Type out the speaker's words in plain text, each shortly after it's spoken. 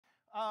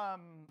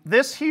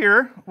This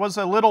here was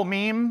a little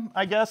meme,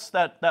 I guess,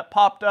 that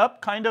popped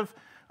up kind of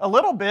a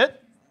little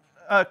bit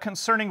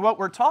concerning what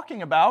we're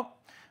talking about.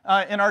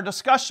 In our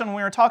discussion,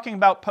 we were talking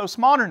about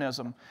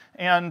postmodernism.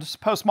 And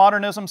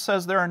postmodernism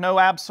says there are no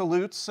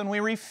absolutes, and we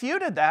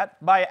refuted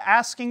that by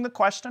asking the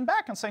question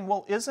back and saying,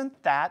 well,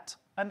 isn't that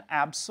an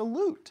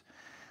absolute?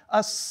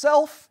 A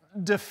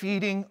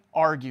self-defeating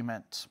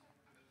argument.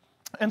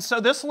 And so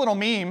this little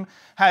meme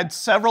had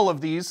several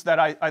of these that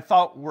I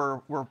thought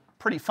were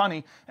pretty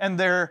funny. And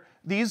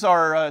these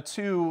are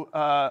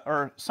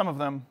or some of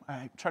them,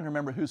 I'm trying to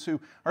remember who's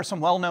who, are some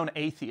well-known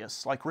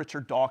atheists like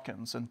Richard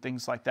Dawkins and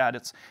things like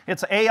that.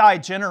 It's AI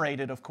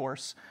generated, of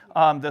course,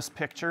 this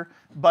picture,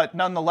 but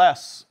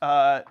nonetheless,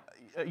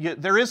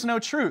 there is no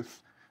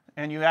truth.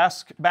 And you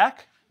ask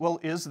back, well,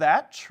 is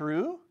that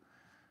true?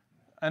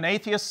 An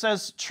atheist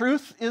says,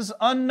 truth is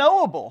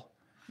unknowable.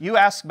 You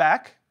ask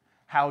back,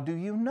 how do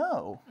you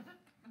know?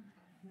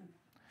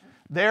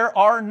 There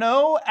are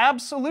no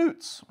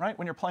absolutes, right?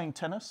 When you're playing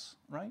tennis,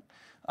 right?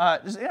 Are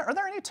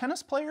there any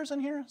tennis players in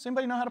here? Does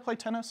anybody know how to play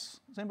tennis?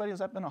 Has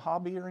that been a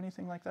hobby or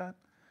anything like that?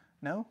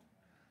 No?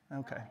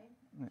 Okay.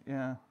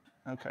 Yeah,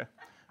 okay.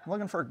 I'm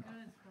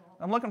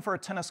looking for a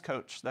tennis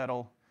coach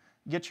that'll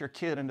get your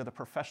kid into the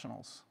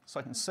professionals so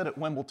I can sit at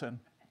Wimbledon.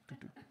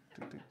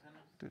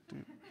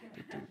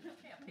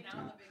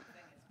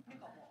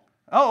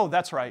 Oh,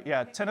 that's right.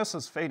 Yeah, tennis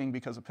is fading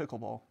because of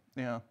pickleball.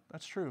 Yeah,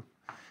 that's true.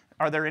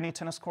 Are there any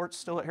tennis courts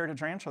still at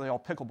Heritage Ranch, or are they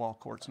all pickleball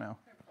courts now?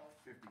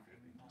 50-50.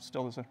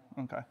 Still is there?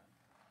 Okay.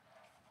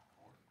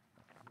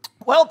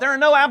 Well, there are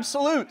no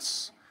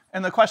absolutes.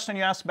 And the question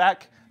you ask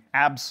back,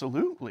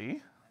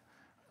 absolutely.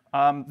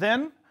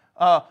 Then,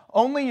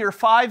 only your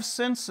five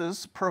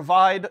senses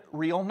provide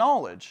real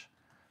knowledge.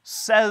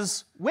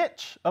 Says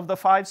which of the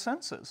five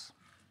senses?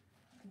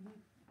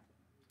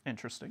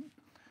 Interesting.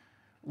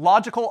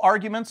 Logical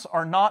arguments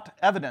are not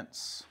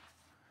evidence.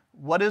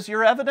 What is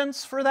your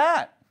evidence for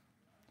that?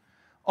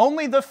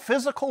 Only the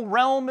physical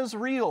realm is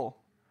real.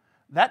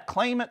 That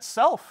claim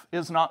itself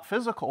is not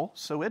physical,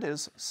 so it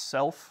is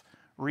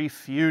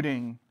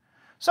self-refuting.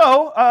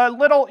 So,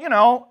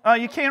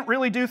 you can't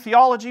really do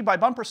theology by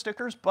bumper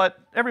stickers, but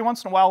every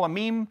once in a while a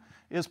meme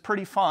is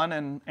pretty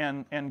fun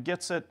and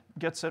gets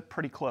it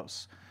pretty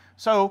close.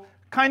 So,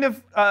 kind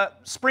of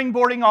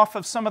springboarding off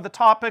of some of the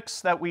topics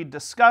that we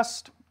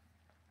discussed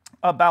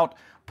about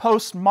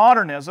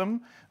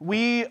postmodernism,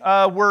 we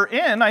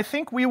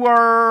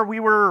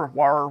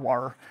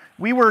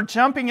were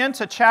jumping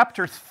into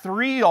chapter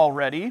 3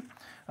 already.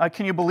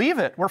 Can you believe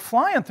it? We're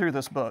flying through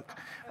this book.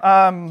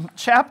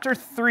 Chapter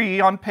 3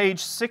 on page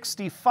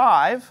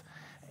 65,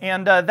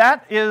 and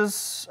that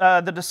is,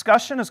 the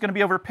discussion is going to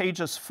be over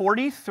pages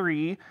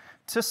 43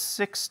 to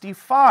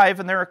 65,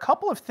 and there are a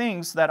couple of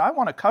things that I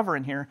want to cover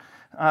in here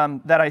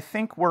that I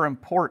think were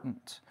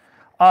important.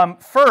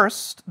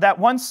 First, that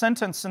one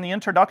sentence in the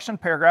introduction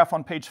paragraph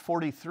on page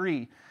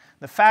 43,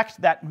 the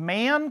fact that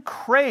man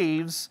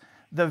craves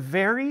the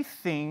very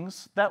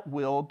things that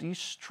will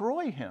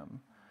destroy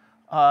him.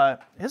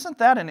 Isn't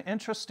that an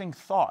interesting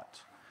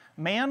thought?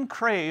 Man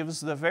craves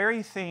the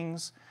very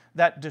things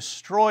that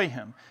destroy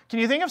him. Can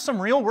you think of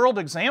some real-world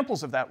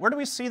examples of that? Where do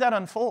we see that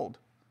unfold?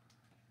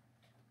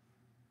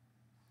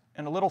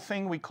 In a little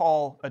thing we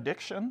call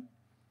addiction.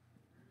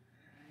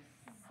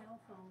 Cell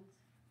phones.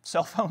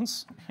 Cell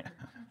phones? Yeah.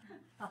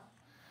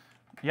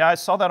 Yeah, I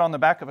saw that on the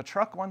back of a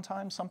truck one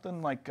time,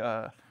 something like,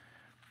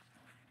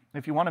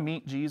 if you want to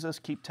meet Jesus,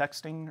 keep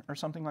texting or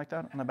something like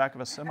that on the back of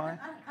a semi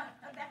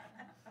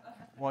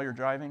while you're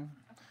driving.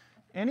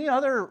 Any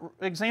other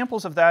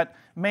examples of that?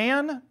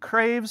 Man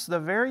craves the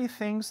very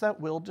things that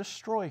will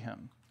destroy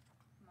him.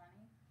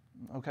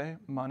 Money. Okay,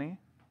 money,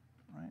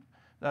 right?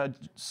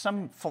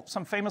 Some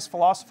famous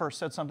philosopher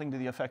said something to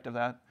the effect of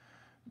that.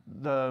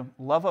 The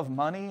love of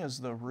money is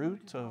the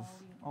root of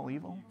all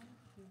evil.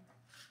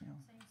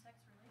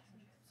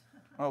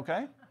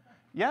 Okay.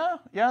 Yeah,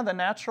 the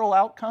natural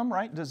outcome,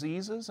 right?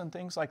 Diseases and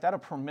things like that, a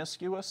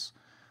promiscuous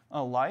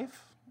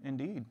life,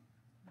 indeed.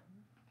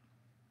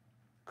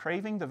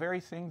 Craving the very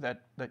thing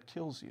that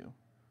kills you.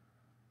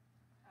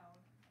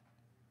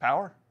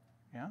 Power,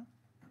 yeah.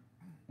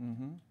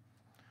 Mm-hmm.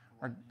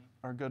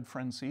 Our good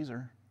friend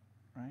Caesar,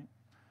 right?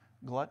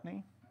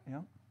 Gluttony,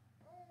 yeah.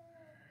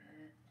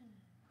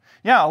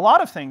 Yeah, a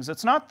lot of things.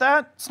 It's not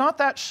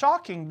that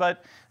shocking,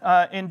 but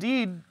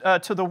indeed,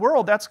 to the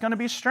world, that's going to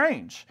be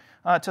strange.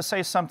 To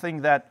say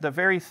something that the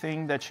very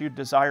thing that you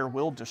desire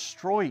will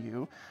destroy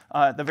you,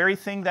 the very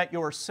thing that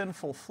your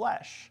sinful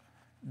flesh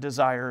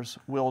desires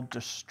will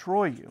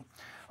destroy you.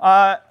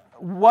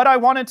 What I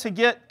wanted to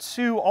get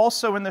to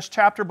also in this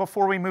chapter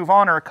before we move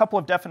on are a couple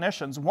of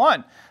definitions.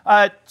 One,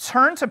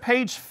 turn to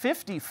page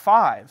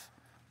 55.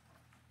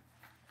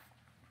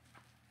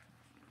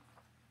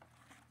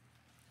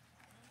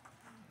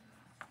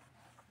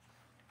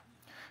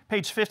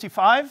 Page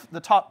 55,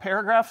 the top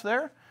paragraph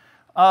there.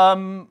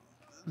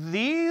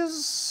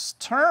 These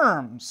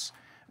terms,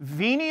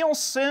 venial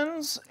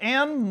sins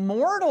and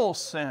mortal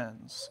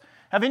sins.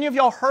 Have any of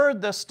y'all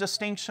heard this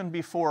distinction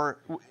before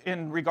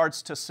in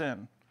regards to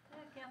sin?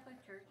 Catholic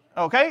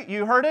Okay,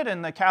 you heard it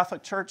in the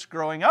Catholic Church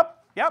growing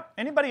up. Yep.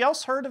 Anybody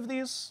else heard of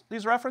these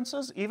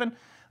references? Even,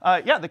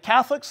 yeah, the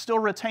Catholics still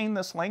retain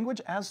this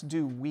language, as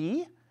do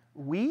we.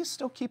 We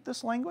still keep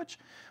this language.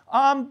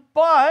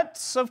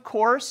 But, of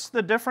course,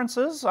 the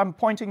differences, I'm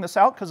pointing this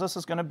out because this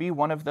is going to be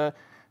one of the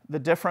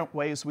different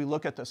ways we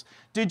look at this.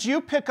 Did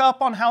you pick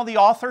up on how the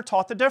author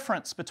taught the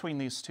difference between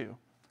these two?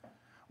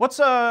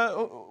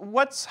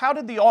 How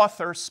did the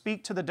author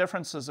speak to the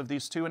differences of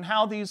these two and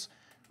how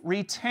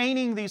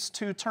retaining these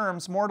two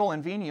terms, mortal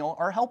and venial,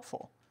 are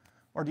helpful?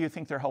 Or do you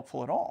think they're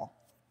helpful at all?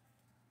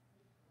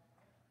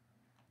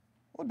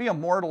 What would be a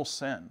mortal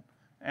sin?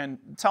 And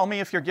tell me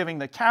if you're giving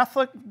the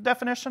Catholic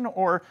definition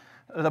or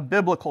the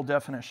biblical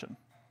definition.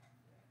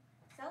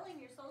 Selling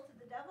your soul to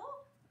the devil?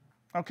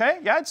 Okay,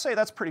 yeah, I'd say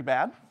that's pretty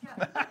bad. Yeah.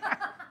 That's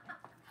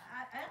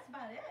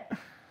about it.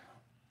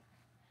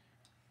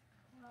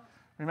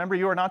 Remember,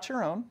 you are not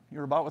your own.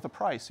 You are bought with a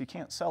price. You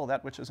can't sell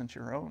that which isn't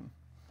your own.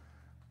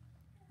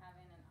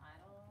 Having an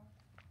idol?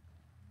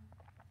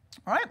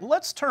 All right,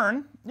 let's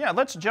turn. Yeah,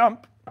 let's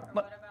jump. Or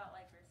what about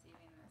like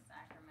receiving the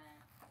sacrament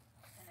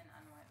in an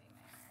unworthy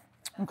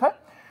manner? Okay,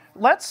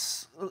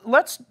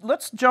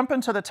 let's jump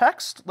into the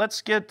text.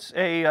 Let's get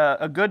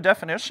a good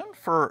definition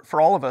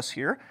for all of us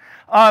here.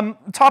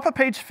 Top of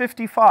page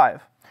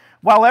 55.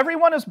 While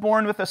everyone is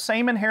born with the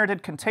same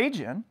inherited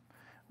contagion,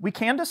 we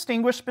can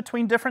distinguish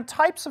between different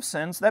types of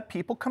sins that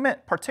people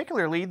commit,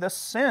 particularly the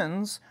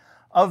sins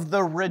of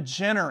the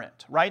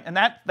regenerate, right? And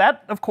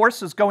that of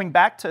course, is going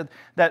back to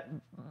that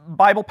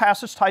Bible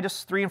passage,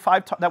 Titus 3 and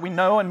 5, that we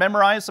know and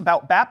memorize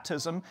about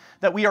baptism,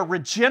 that we are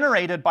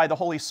regenerated by the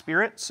Holy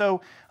Spirit.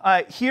 So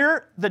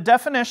here, the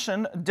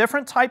definition,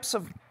 different types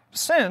of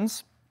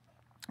sins,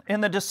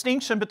 and the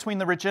distinction between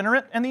the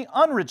regenerate and the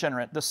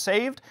unregenerate, the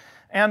saved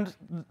and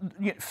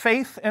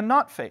faith and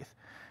not faith.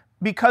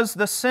 Because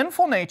the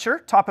sinful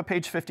nature, top of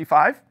page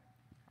 55,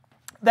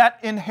 that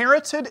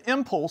inherited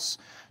impulse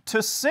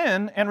to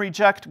sin and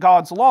reject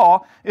God's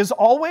law is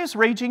always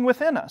raging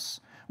within us.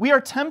 We are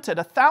tempted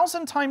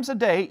 1,000 times a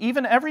day,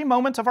 even every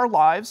moment of our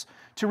lives,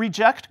 to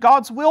reject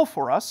God's will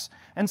for us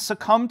and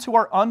succumb to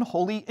our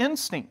unholy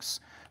instincts,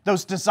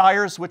 those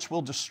desires which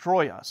will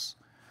destroy us.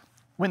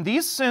 When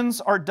these sins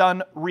are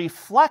done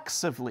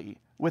reflexively,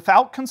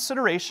 without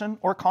consideration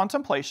or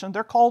contemplation,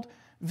 they're called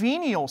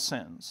venial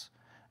sins,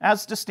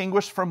 as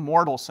distinguished from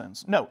mortal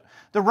sins. Note,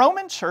 the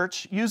Roman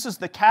Church uses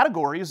the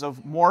categories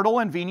of mortal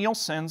and venial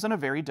sins in a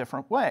very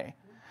different way.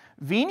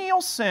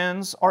 Venial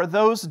sins are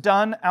those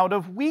done out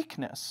of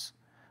weakness.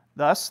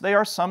 Thus, they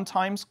are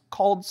sometimes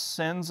called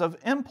sins of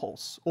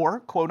impulse, or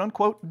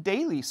quote-unquote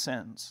daily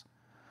sins.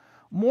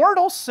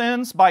 Mortal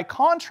sins, by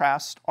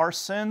contrast, are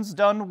sins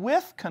done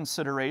with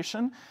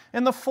consideration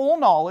in the full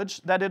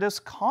knowledge that it is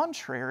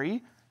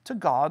contrary to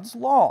God's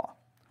law.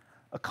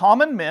 A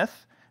common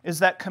myth is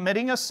that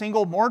committing a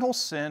single mortal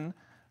sin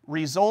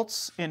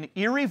results in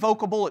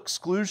irrevocable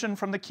exclusion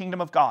from the kingdom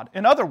of God.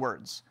 In other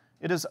words,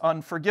 it is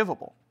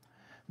unforgivable.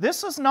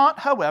 This is not,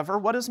 however,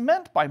 what is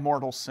meant by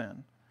mortal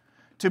sin.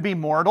 To be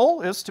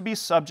mortal is to be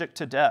subject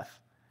to death.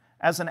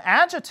 As an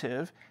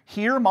adjective,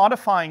 here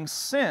modifying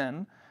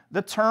sin,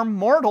 the term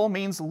mortal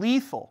means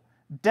lethal,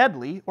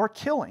 deadly, or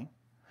killing.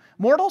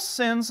 Mortal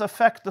sins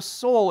affect the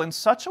soul in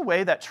such a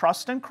way that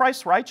trust in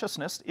Christ's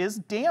righteousness is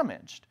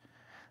damaged.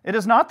 It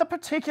is not the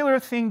particular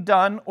thing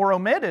done or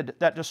omitted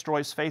that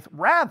destroys faith.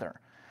 Rather,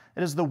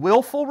 it is the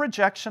willful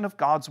rejection of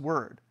God's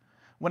word.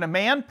 When a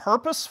man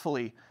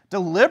purposefully,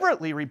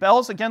 deliberately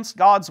rebels against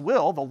God's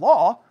will, the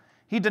law,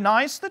 he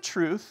denies the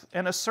truth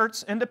and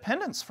asserts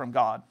independence from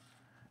God.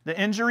 The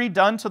injury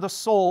done to the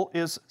soul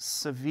is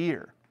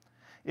severe.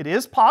 It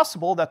is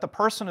possible that the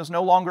person is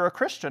no longer a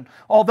Christian,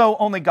 although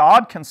only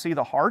God can see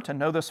the heart and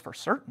know this for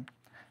certain.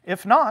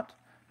 If not,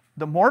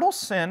 the mortal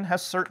sin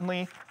has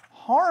certainly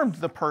harmed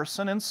the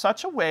person in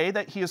such a way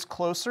that he is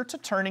closer to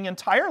turning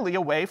entirely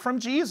away from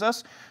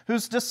Jesus,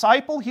 whose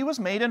disciple he was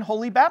made in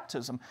holy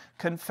baptism.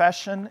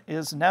 Confession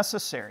is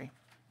necessary.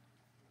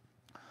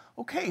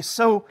 Okay,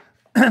 so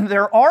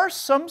there are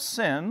some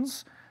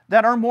sins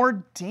that are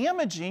more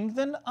damaging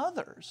than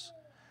others.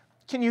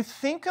 Can you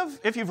think of,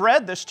 if you've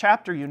read this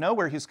chapter, you know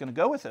where he's going to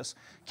go with this.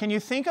 Can you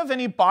think of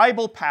any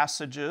Bible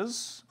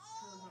passages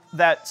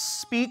that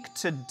speak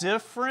to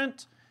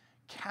different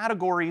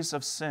categories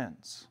of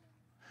sins?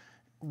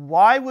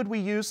 Why would we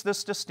use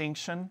this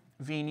distinction,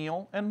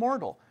 venial and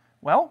mortal?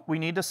 Well, we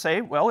need to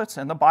say, well, it's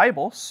in the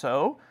Bible,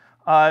 so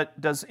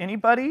does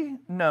anybody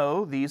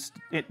know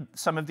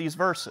some of these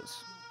verses?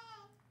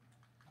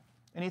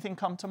 Anything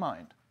come to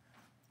mind?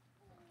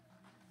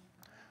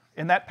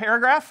 In that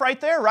paragraph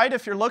right there, right?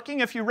 If you're looking,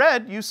 if you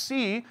read, you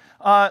see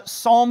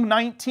Psalm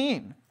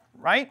 19,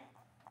 right?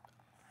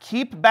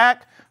 Keep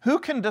back. Who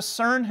can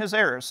discern his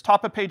errors?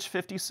 Top of page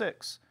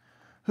 56.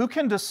 Who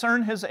can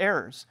discern his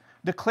errors?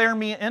 Declare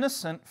me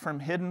innocent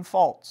from hidden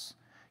faults.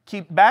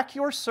 Keep back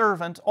your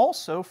servant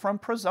also from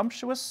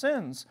presumptuous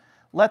sins.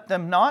 Let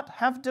them not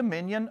have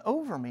dominion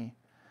over me.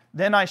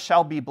 Then I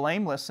shall be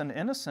blameless and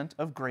innocent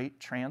of great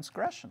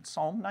transgression.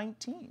 Psalm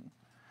 19.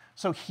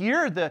 So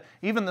here,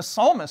 even the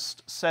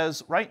psalmist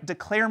says, right,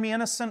 declare me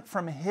innocent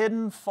from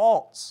hidden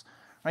faults.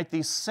 Right,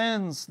 these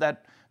sins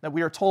that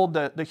we are told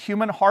that the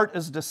human heart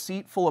is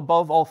deceitful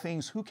above all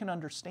things. Who can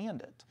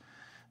understand it?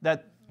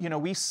 That,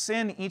 we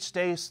sin each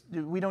day,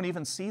 we don't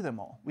even see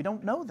them all. We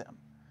don't know them.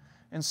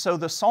 And so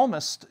the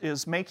psalmist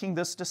is making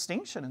this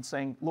distinction and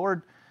saying,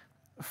 Lord,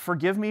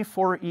 forgive me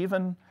for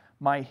even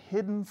my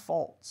hidden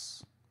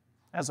faults,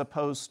 as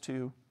opposed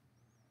to,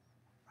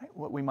 right,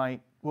 what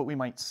we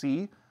might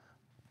see.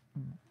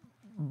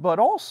 But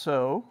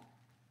also,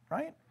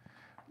 right,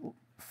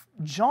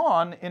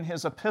 John, in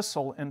his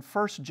epistle in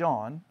 1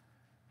 John,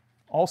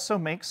 also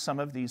makes some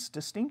of these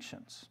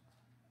distinctions.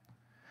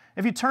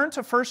 If you turn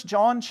to 1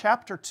 John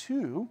chapter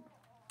 2,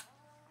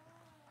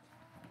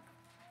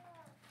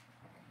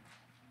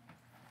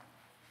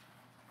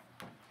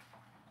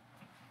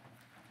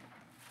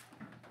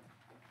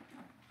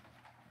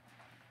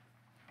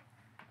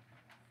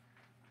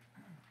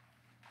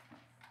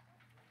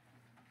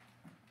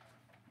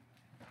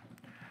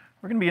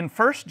 we're going to be in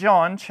 1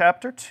 John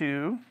chapter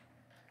 2.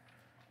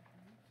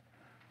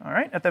 All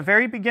right, at the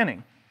very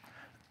beginning.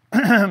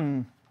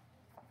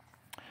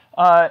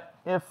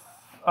 If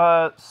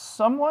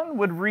someone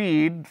would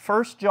read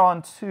 1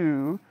 John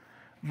 2,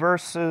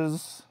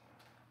 verses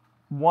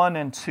 1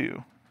 and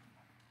 2.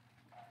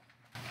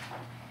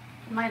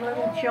 My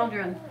little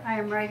children, I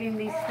am writing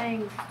these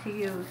things to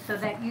you so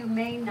that you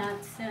may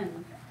not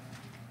sin.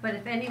 But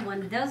if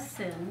anyone does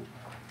sin,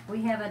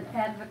 we have an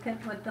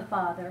advocate with the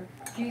Father,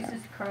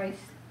 Jesus Christ,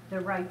 the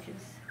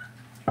righteous.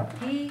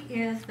 He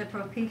is the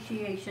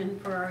propitiation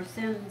for our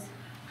sins,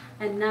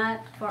 and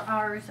not for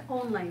ours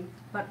only,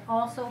 but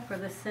also for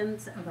the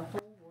sins of the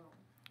whole world.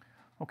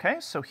 Okay,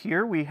 so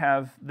here we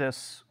have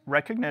this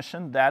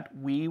recognition that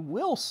we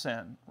will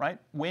sin, right?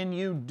 When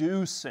you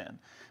do sin.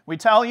 We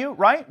tell you,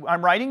 right,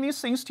 I'm writing these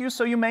things to you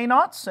so you may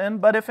not sin,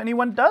 but if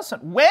anyone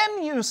doesn't,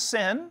 when you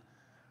sin,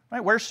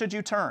 right, where should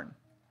you turn?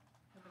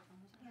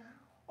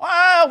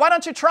 Why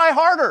don't you try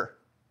harder?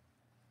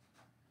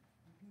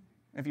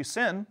 If you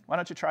sin, why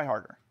don't you try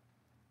harder?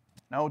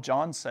 No,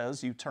 John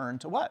says you turn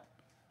to what?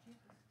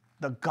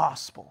 The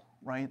gospel,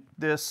 right?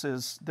 This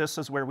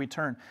is where we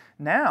turn.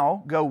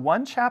 Now, go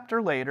one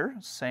chapter later,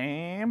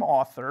 same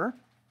author,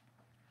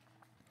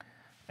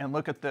 and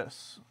look at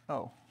this.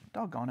 Oh,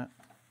 doggone it.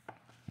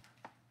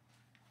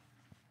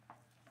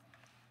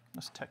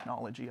 This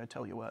technology, I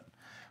tell you what.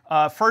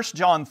 1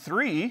 John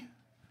 3,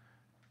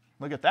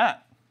 look at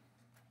that.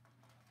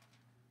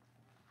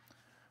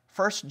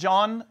 1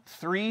 John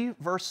 3,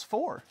 verse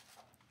 4.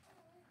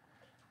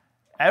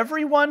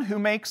 Everyone who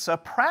makes a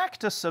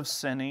practice of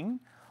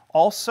sinning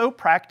also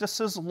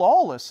practices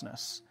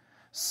lawlessness.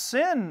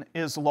 Sin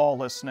is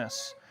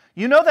lawlessness.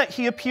 You know that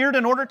he appeared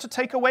in order to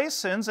take away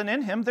sins, and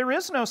in him there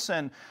is no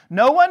sin.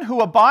 No one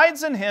who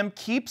abides in him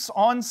keeps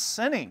on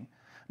sinning.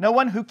 No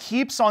one who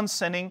keeps on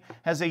sinning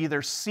has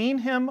either seen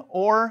him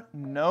or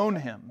known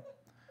him.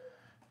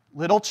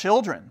 Little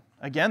children,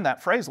 again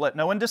that phrase, let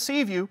no one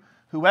deceive you.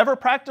 Whoever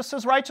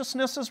practices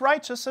righteousness is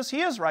righteous as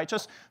he is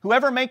righteous.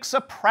 Whoever makes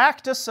a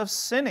practice of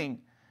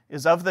sinning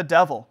is of the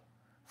devil,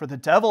 for the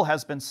devil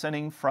has been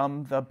sinning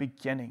from the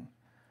beginning.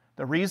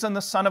 The reason the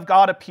Son of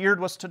God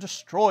appeared was to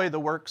destroy the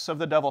works of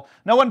the devil.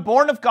 No one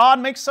born of God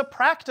makes a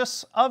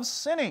practice of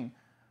sinning,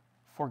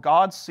 for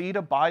God's seed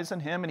abides in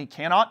him, and he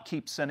cannot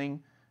keep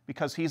sinning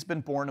because he's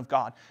been born of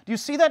God. Do you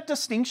see that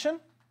distinction?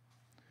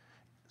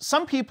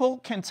 Some people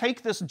can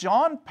take this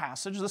John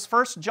passage, this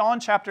 1 John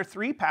chapter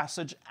 3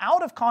 passage,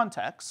 out of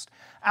context,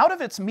 out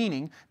of its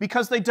meaning,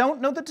 because they don't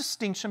know the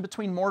distinction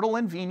between mortal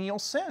and venial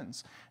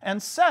sins,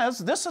 and says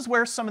this is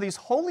where some of these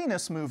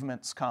holiness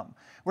movements come,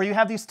 where you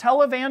have these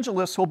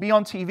televangelists who will be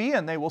on TV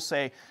and they will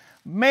say,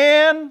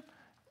 man,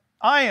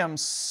 I am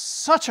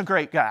such a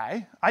great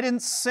guy. I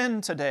didn't sin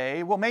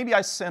today. Well, maybe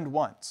I sinned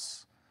once.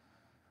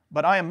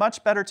 But I am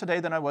much better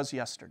today than I was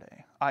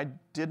yesterday. I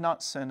did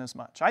not sin as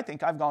much. I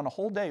think I've gone a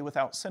whole day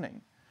without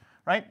sinning,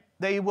 right?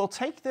 They will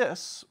take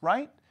this,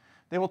 right?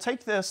 They will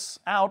take this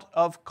out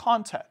of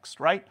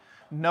context, right?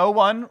 No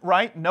one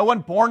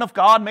born of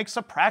God makes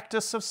a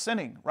practice of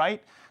sinning,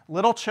 right?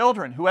 Little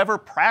children, whoever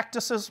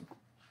practices...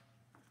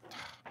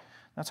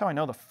 That's how I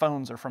know the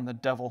phones are from the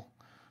devil.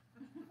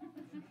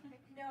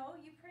 No,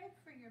 you prayed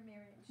for your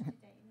marriage today.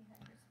 You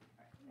had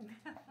your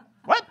sweetheart.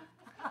 What?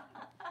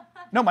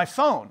 No, my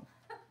phone.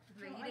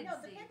 I know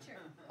the picture.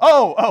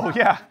 Oh,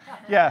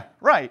 yeah,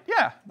 right,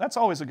 yeah. That's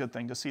always a good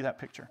thing to see that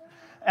picture.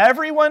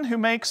 Everyone who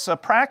makes a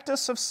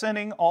practice of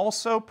sinning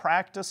also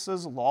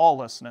practices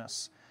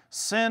lawlessness.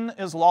 Sin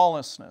is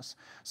lawlessness.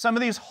 Some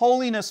of these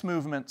holiness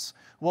movements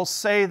will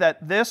say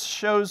that this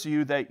shows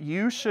you that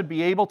you should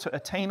be able to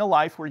attain a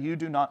life where you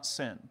do not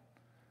sin,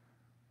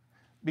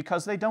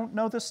 because they don't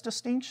know this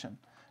distinction.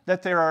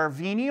 That there are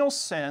venial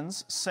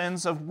sins,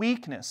 sins of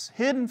weakness,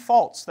 hidden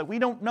faults that we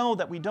don't know,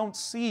 that we don't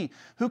see.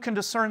 Who can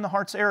discern the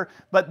heart's error?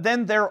 But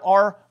then there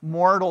are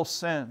mortal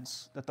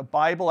sins, that the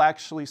Bible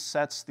actually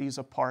sets these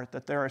apart.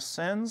 That there are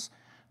sins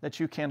that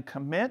you can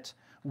commit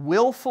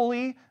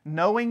willfully,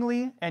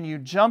 knowingly, and you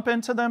jump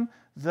into them.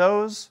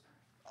 Those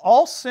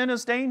all sin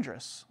is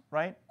dangerous,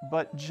 right?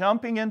 But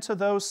jumping into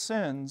those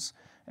sins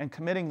and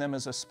committing them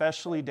is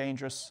especially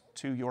dangerous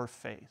to your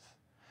faith.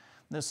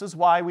 This is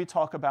why we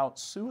talk about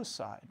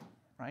suicide,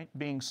 right?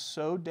 Being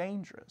so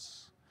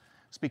dangerous.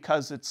 It's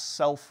because it's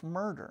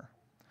self-murder.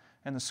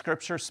 And the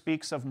Scripture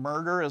speaks of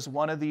murder as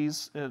one of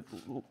these, it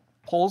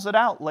pulls it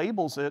out,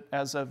 labels it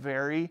as a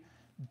very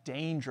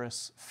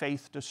dangerous,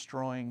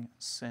 faith-destroying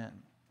sin.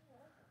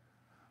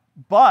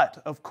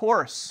 But, of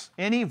course,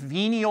 any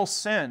venial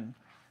sin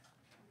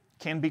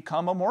can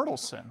become a mortal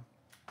sin.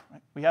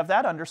 Right? We have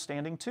that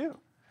understanding too. And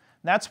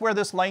that's where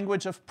this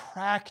language of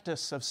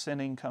practice of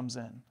sinning comes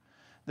in.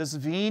 This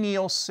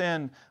venial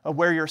sin of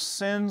where your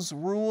sins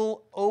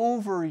rule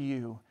over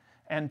you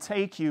and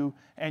take you,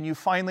 and you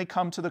finally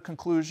come to the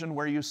conclusion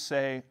where you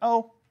say,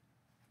 oh,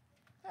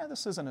 yeah,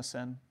 this isn't a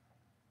sin.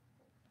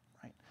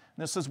 Right?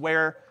 And this is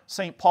where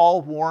St.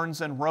 Paul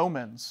warns in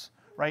Romans,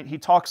 right? He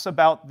talks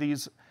about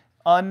these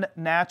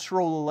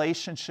unnatural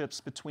relationships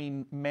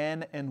between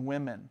men and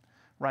women,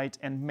 right?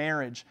 And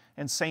marriage.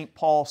 And St.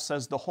 Paul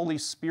says the Holy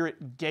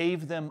Spirit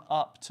gave them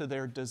up to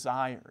their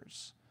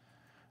desires.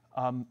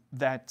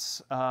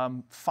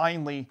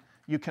 Finally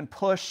you can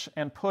push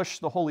and push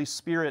the Holy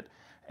Spirit,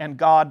 and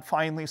God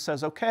finally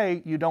says,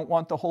 okay, you don't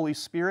want the Holy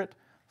Spirit?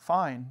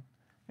 Fine.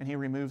 And He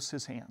removes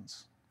His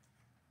hands.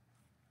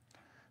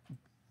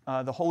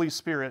 The Holy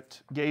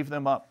Spirit gave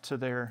them up to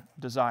their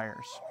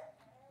desires.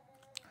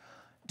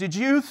 Did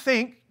you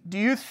think,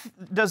 did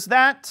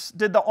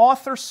the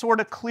author sort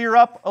of clear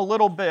up a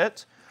little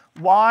bit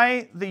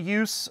why the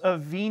use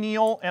of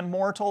venial and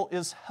mortal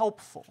is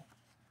helpful?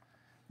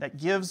 That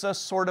gives us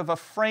sort of a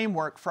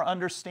framework for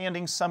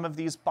understanding some of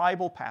these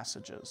Bible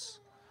passages.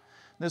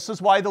 This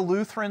is why the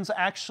Lutherans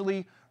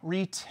actually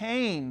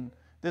retain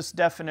this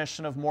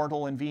definition of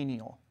mortal and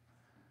venial.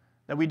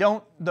 That we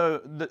don't,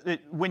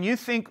 when you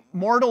think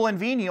mortal and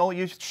venial,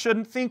 you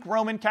shouldn't think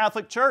Roman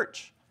Catholic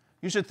Church.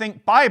 You should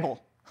think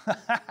Bible.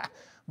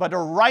 But a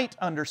right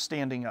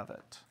understanding of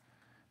it,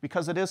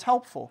 because it is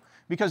helpful.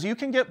 Because you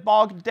can get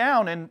bogged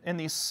down in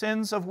these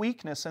sins of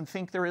weakness and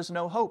think there is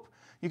no hope.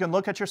 You can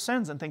look at your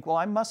sins and think, well,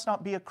 I must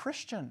not be a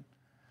Christian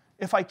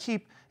if I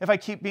keep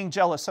being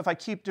jealous, if I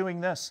keep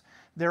doing this.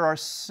 There are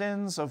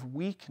sins of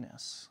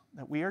weakness,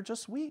 that we are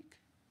just weak.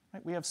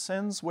 Right? We have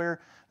sins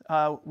where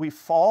we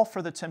fall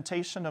for the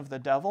temptation of the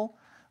devil,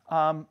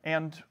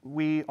 and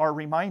we are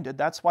reminded.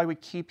 That's why we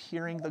keep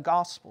hearing the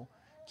gospel,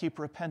 keep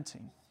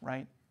repenting,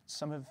 right?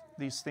 Some of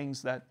these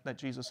things that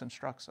Jesus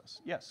instructs us.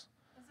 Yes?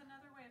 Is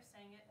another way of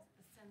saying it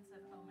the sins of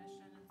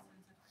omission and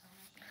sins of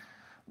commission?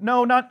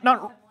 No,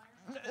 not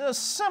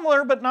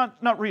similar, but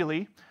not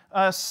really.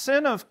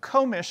 Sin of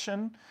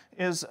commission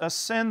is a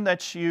sin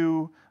that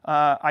you,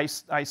 I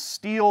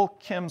steal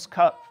Kim's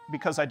cup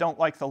because I don't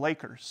like the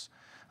Lakers.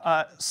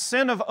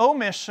 Sin of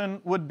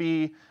omission would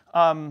be,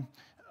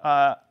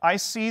 I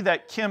see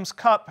that Kim's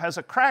cup has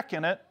a crack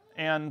in it,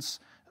 and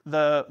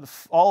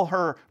all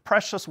her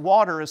precious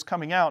water is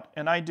coming out,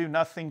 and I do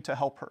nothing to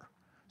help her.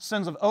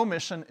 Sins of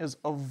omission is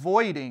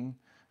avoiding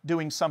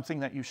doing something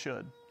that you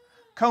should.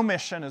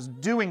 Commission is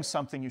doing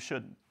something you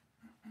shouldn't.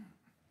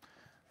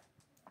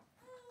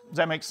 Does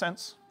that make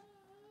sense?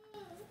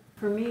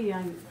 For me,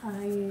 I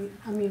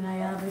mean,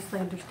 I obviously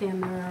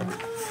understand there are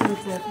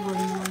sins that were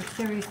more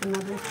serious than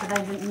others, but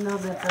I didn't know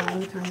that the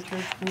Lutheran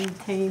Church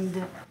maintained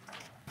the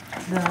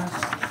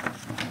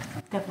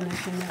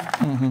definition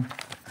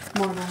of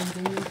mortal and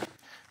venial.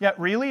 Yeah,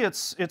 really,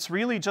 it's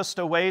really just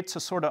a way to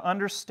sort of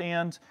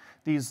understand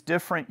these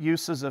different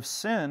uses of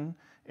sin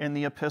in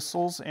the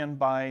epistles and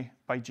by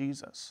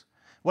Jesus.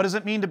 What does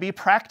it mean to be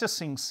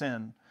practicing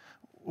sin?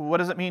 What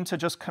does it mean to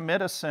just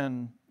commit a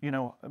sin?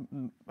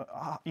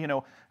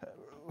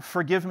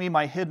 Forgive me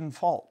my hidden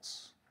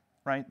faults,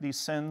 right? These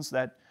sins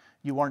that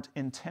you aren't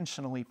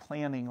intentionally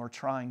planning or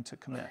trying to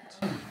commit.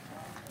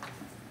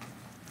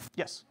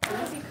 Yes? Would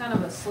it be kind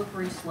of a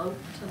slippery slope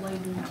to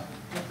label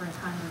different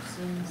kinds of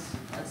sins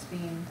as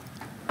being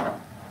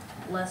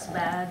less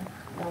bad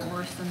or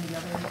worse than the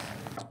others?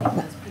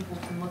 Because people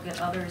can look at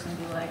others and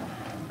be like,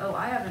 oh,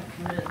 I haven't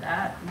committed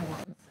that more.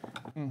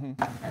 And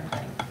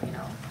think,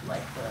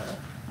 like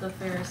the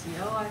Pharisee,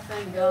 oh, I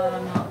thank God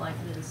I'm not like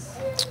this.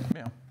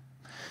 Yeah.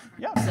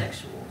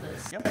 Sexual,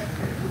 this. Yep.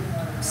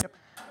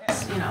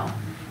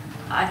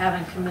 I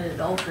haven't committed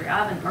adultery.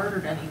 I haven't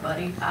murdered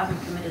anybody. I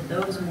haven't committed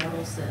those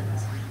mortal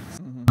sins.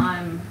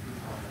 I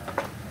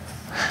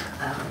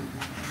don't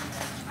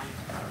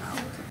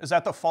know. Is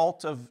that the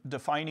fault of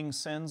defining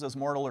sins as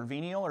mortal or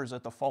venial, or is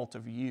it the fault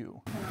of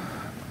you?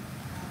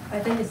 I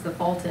think it's the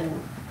fault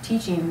in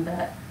teaching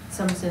that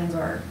some sins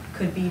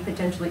could be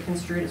potentially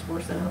construed as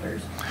worse than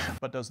others.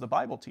 But does the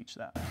Bible teach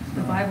that?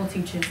 The Bible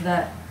teaches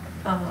that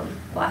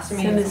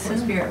blasphemy against the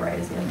Holy Spirit, right,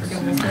 is the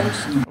unforgivable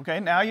sin. Okay,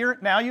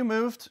 now you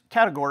moved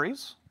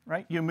categories,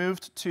 right?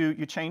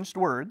 You changed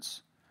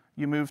words.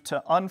 You moved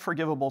to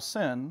unforgivable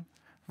sin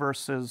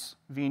versus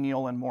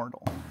venial and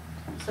mortal.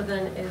 So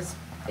then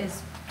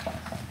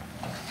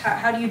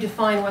how do you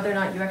define whether or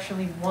not you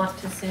actually want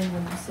to sin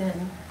when you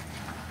sin?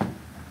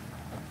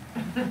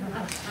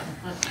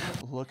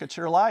 Look at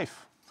your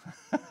life.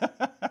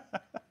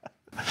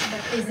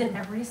 But isn't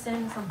every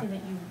sin something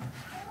that you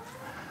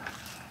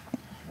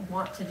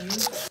want to do?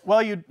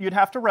 Well, you'd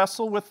have to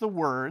wrestle with the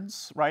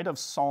words, right, of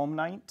Psalm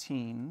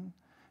 19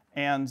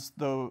 and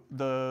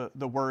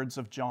the words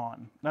of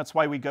John. That's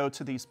why we go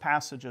to these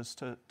passages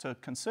to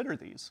consider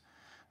these.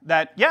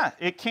 That, yeah,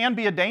 it can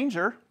be a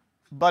danger,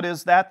 but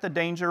is that the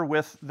danger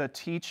with the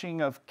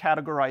teaching of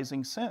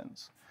categorizing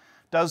sins?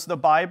 Does the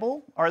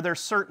Bible, are there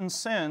certain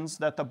sins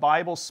that the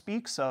Bible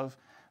speaks of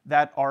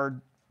that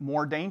are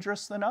more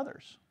dangerous than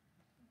others?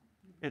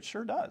 It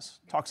sure does.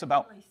 Talks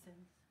about...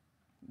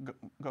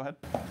 Go ahead.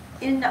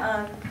 In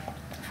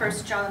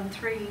 1 John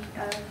 3,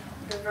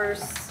 the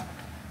verse,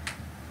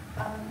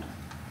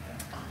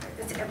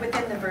 it's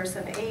within the verse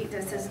of 8,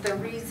 it says, the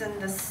reason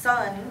the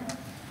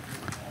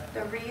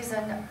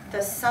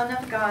Son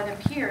of God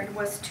appeared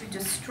was to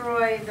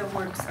destroy the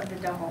works of the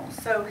devil.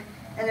 So,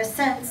 in a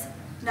sense,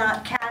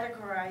 not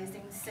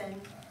categorizing sin,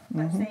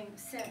 but saying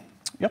sin.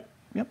 Yep.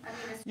 I mean,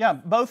 Yeah,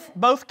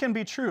 both can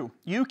be true.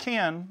 You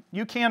can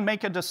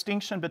make a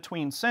distinction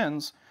between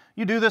sins.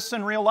 You do this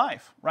in real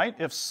life, right?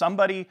 If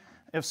somebody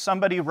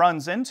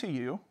runs into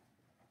you,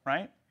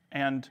 right,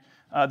 and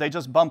they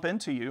just bump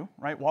into you,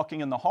 right,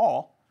 walking in the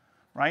hall,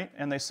 right,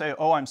 and they say,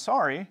 "Oh, I'm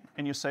sorry,"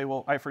 and you say,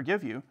 "Well, I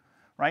forgive you,"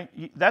 right?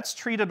 That's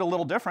treated a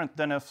little different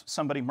than if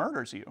somebody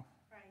murders you.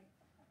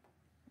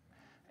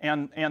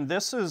 right. And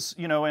this is,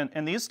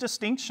 and these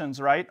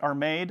distinctions, right, are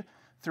made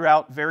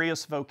throughout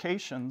various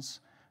vocations,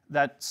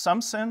 that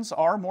some sins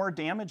are more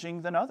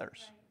damaging than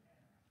others.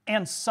 Right.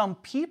 And some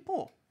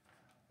people,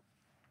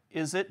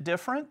 is it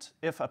different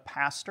if a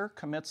pastor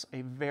commits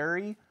a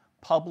very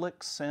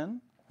public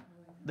sin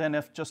than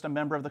if just a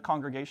member of the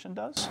congregation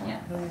does?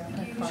 Yeah.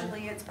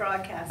 Usually it's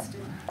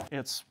broadcasted.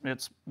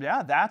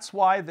 Yeah, that's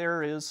why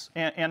there is,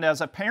 and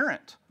as a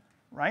parent,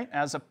 right,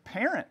 as a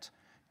parent,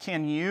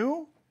 can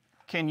you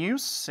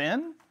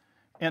sin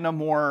in a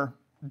more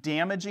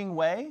damaging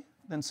way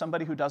than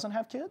somebody who doesn't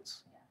have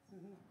kids?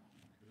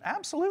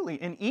 Absolutely.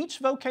 In each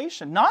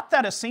vocation. Not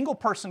that a single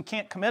person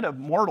can't commit a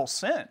mortal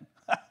sin,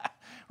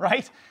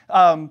 right?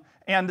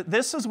 And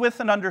this is with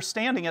an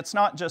understanding. It's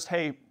not just,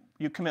 hey,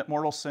 you commit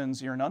mortal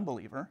sins, you're an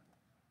unbeliever,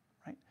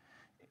 right?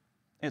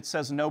 It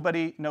says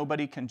nobody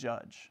can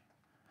judge.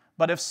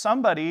 But if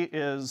somebody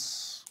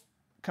is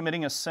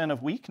committing a sin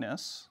of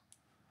weakness,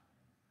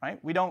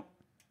 right, we don't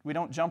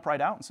jump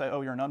right out and say,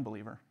 oh, you're an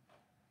unbeliever.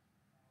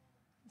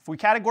 If we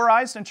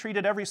categorized and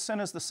treated every sin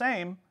as the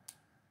same,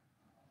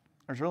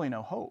 there's really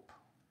no hope.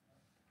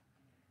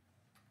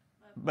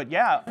 But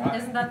yeah.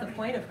 Isn't that the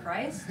point of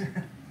Christ?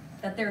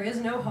 That there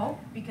is no hope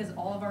because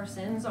all of our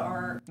sins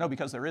are... No,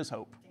 because there is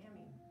hope. damning.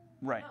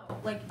 Right. No,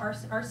 like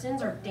our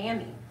sins are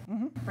damning,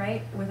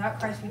 right?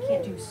 Without Christ, we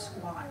can't do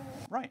squat.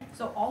 Right.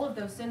 So all of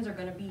those sins are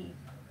going to be,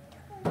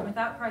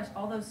 without Christ,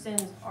 all those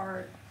sins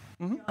are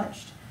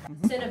judged.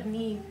 Sin of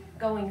me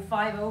going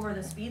 5 over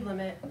the speed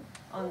limit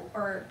on,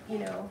 or,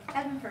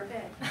 Heaven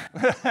forbid.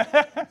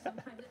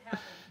 sometimes it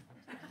happens.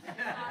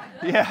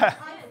 Yeah.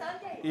 On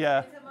Sundays, Yeah.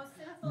 it's the most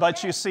sinful But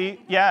day.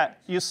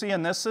 you see,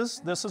 and this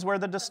is where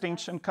the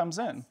distinction comes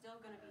in. Still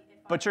going to be,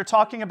 But you're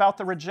talking about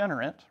the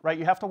regenerate, right?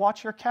 You have to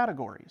watch your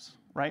categories,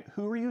 right?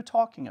 Who are you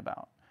talking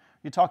about?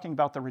 You're talking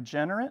about the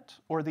regenerate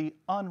or the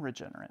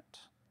unregenerate,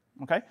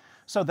 okay?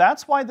 So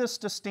that's why this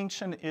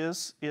distinction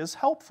is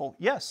helpful.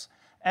 Yes,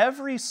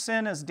 every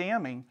sin is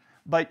damning,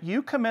 but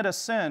you commit a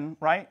sin,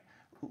 right?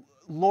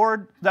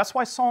 Lord, that's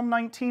why Psalm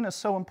 19 is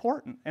so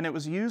important, and it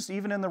was used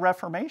even in the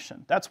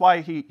Reformation. That's why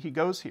he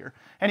goes here.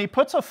 And he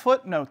puts a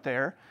footnote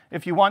there,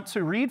 if you want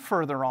to read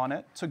further on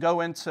it, to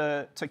go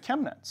into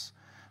Chemnitz,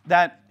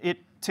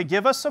 to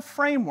give us a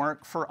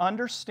framework for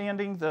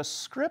understanding the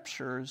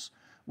Scriptures,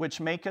 which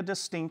make a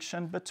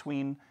distinction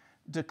between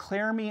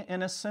declare me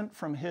innocent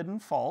from hidden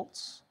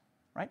faults,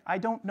 right? I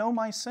don't know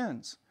my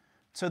sins,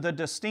 to the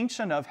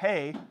distinction of,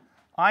 hey,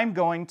 I'm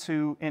going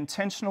to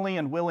intentionally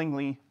and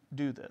willingly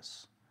do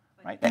this.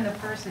 Right? And the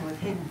person with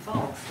hidden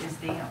faults is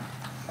damned.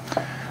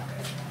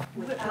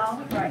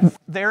 Without Christ.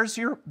 There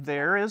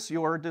is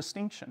your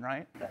distinction,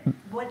 right?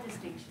 What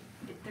distinction?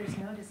 There's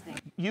no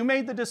distinction. You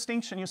made the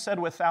distinction, you said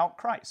without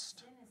Christ.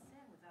 Sin is sin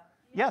without.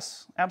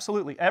 Yes,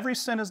 absolutely. Every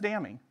sin is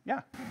damning.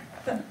 Yeah.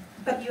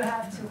 But you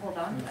have to hold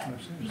on to that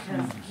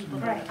because people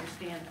don't Right.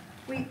 understand.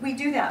 We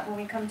do that when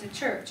we come to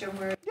church, and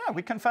we're Yeah,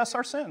 we confess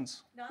our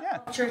sins. not Yeah,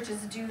 all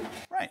churches do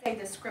Right. say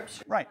the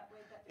scripture. right.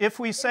 If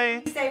we say,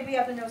 We say we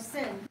have no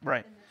sin.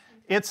 right, then the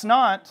truth it's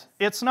not,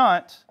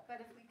 is-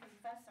 But if we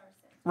confess our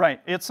sin,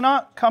 right, it's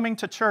not coming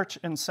to church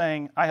and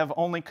saying, I have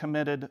only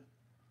committed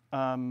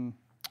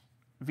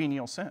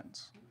venial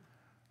sins.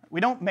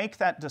 We don't make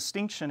that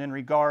distinction in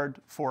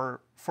regard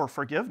for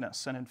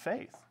forgiveness and in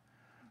faith,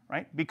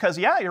 right? Because,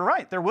 yeah, you're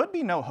right, there would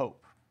be no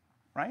hope,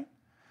 right?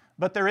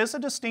 But there is a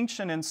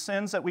distinction in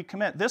sins that we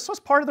commit. This was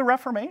part of the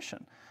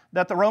Reformation,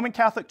 that the Roman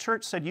Catholic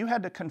Church said you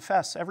had to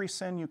confess every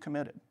sin you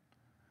committed,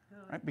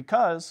 right?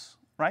 Because,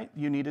 right,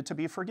 you needed to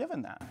be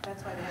forgiven that.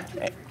 That's why they have 2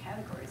 different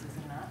categories,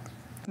 isn't that?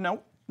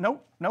 No,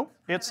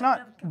 it's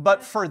not.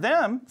 But for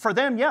them,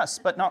 yes,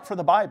 but not for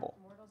the Bible.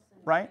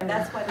 right? And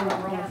that's why the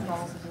Roman Roman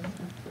Catholics,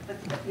 Catholicism. but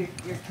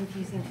you're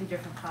confusing two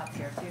different pots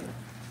here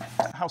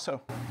too. How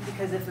so?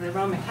 Because if the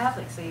Roman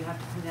Catholics say you have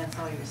to condense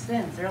all your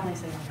sins, they're only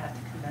saying you have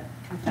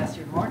to confess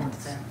your mortal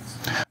sins.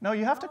 No,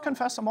 you have to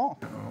confess them all.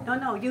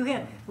 No, you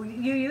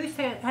used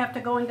to have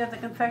to go into the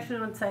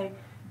confession and say,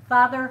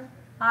 Father,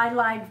 I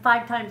lied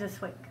 5 times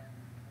this week.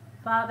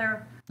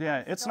 Father.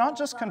 Yeah, it's not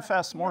just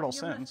confess mortal You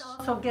sins. must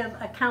also give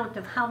account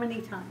of how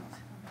many times.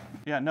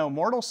 Yeah, no,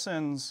 mortal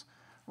sins,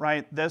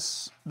 right?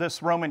 This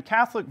Roman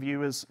Catholic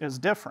view is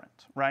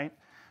different, right?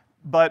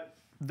 But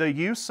the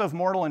use of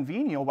mortal and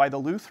venial, why the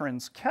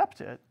Lutherans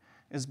kept it,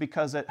 is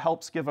because it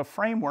helps give a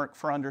framework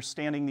for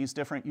understanding these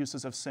different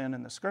uses of sin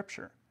in the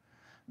Scripture.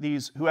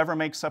 Whoever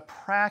makes a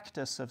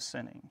practice of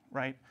sinning,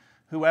 right?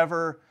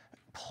 Whoever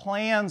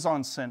plans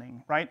on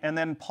sinning, right? And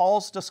then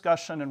Paul's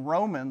discussion in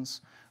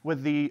Romans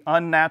with the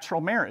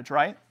unnatural marriage,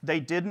 right? They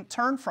didn't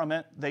turn from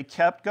it. They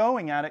kept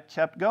going at it,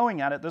 kept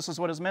going at it. This is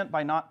what is meant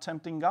by not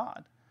tempting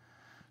God.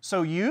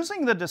 So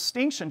using the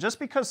distinction, just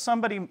because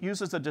somebody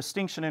uses a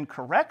distinction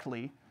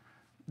incorrectly,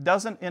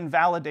 doesn't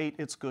invalidate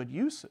its good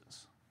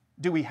uses.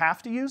 Do we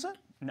have to use it?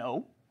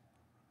 No.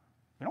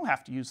 We don't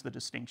have to use the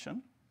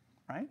distinction,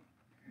 right?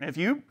 If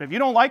you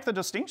don't like the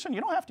distinction, you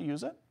don't have to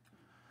use it.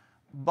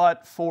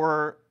 But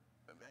for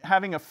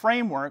having a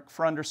framework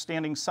for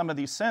understanding some of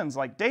these sins,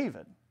 like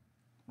David,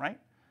 right?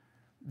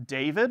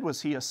 David,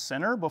 was he a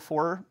sinner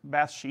before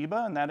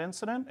Bathsheba and that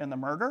incident and the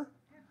murder?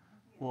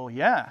 Well,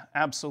 yeah,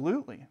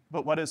 absolutely.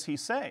 But what does he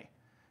say?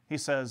 He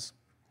says,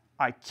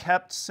 I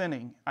kept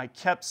sinning,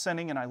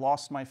 and I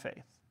lost my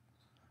faith.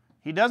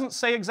 He doesn't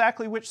say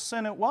exactly which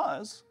sin it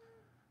was,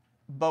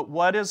 but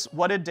what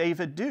did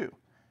David do?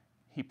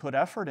 He put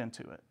effort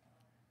into it.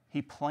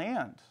 He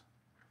planned.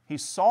 He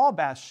saw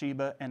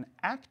Bathsheba and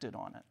acted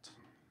on it.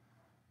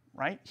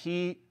 Right?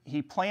 He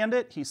planned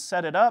it, he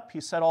set it up, he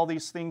set all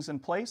these things in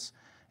place,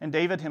 and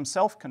David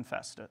himself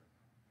confessed it.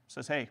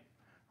 Says, hey,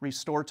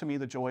 restore to me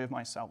the joy of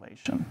my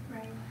salvation.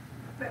 Right.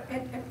 But,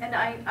 and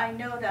I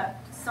know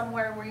that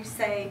somewhere where you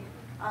say,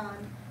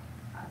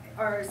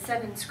 or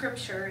said in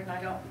Scripture, and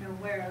I don't know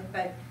where,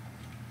 but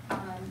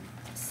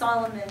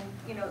Solomon,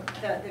 you know,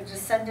 the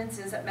descendants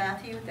is at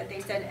Matthew, that they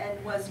said,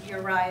 and was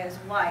Uriah's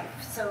wife.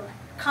 So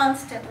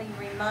constantly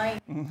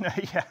remind.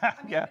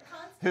 Yeah.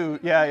 Who?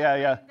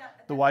 Yeah.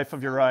 The wife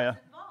of Uriah.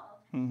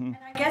 Mm-hmm. And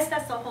I guess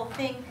that's the whole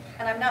thing,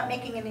 and I'm not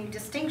making any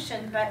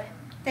distinction, but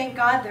thank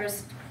God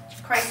there's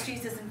Christ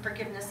Jesus and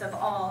forgiveness of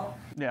all.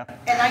 Yeah.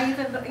 And I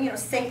even,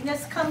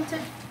 Satanists come to,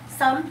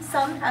 some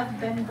have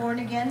been born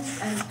again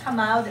and come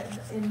out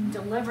and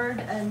delivered,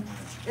 and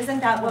isn't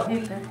that what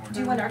we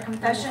do in our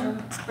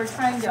confession? We're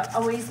trying to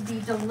always be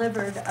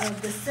delivered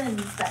of the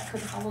sins that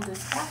could hold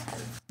us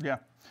captive.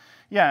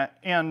 Yeah,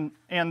 and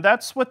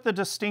that's what the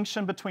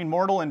distinction between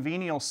mortal and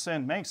venial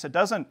sin makes. It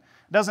doesn't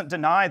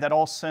deny that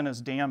all sin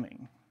is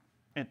damning.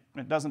 It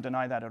doesn't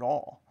deny that at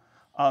all.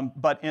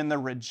 But in the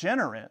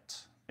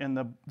regenerate,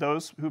 in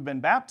those who've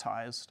been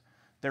baptized,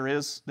 there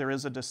is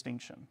a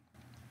distinction.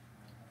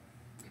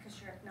 Because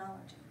you're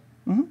acknowledging.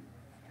 Mm-hmm.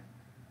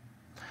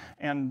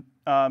 And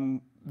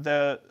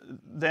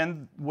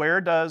then where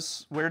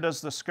does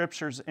the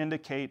Scriptures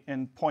indicate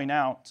and point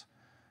out,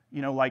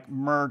 like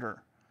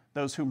murder?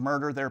 Those who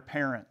murder their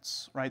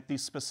parents, right?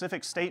 These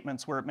specific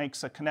statements where it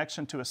makes a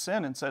connection to a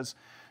sin and says,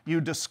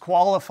 you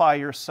disqualify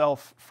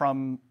yourself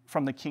from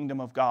the kingdom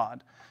of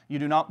God. You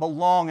do not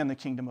belong in the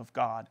kingdom of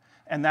God.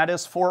 And that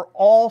is for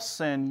all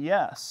sin,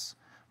 yes,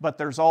 but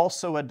there's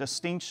also a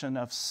distinction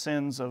of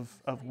sins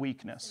of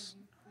weakness,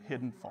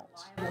 hidden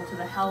faults. Liable to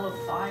the hell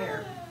of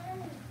fire,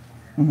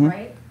 Mm-hmm.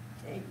 right?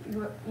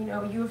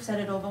 You have said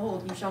it of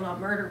old, you shall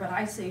not murder, but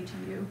I say to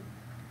you,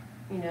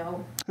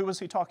 Who was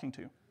he talking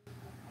to?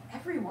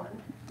 everyone.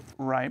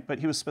 Right, but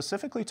he was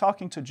specifically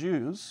talking to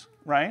Jews,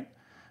 right,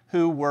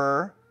 who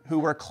were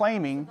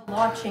claiming The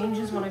law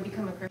changes when I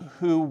become a Christian.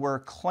 who were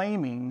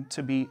claiming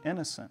to be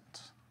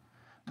innocent.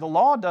 The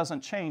law doesn't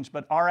change,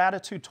 but our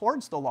attitude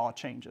towards the law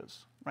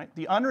changes, right?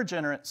 The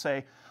unregenerate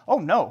say, "Oh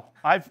no,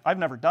 I've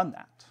never done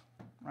that,"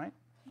 right?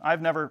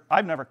 I've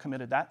never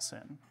committed that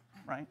sin,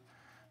 right?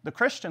 The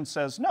Christian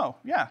says, "No,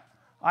 yeah,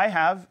 I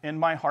have in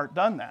my heart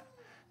done that."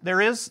 There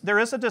is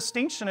a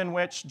distinction in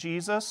which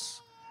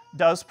Jesus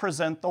does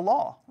present the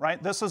law,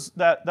 right? This is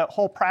that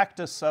whole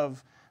practice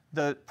of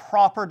the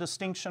proper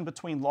distinction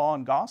between law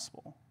and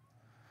gospel.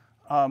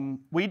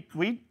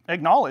 We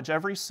acknowledge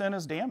every sin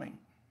is damning.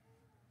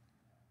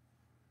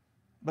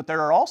 But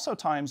there are also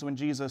times when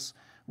Jesus,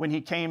 when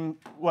he came,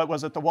 what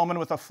was it, the woman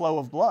with a flow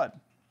of blood,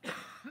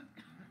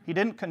 he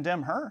didn't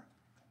condemn her.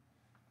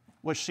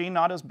 Was she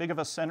not as big of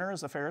a sinner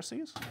as the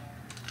Pharisees?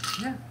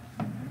 Yeah.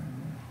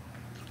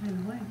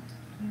 In a way.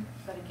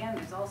 But again,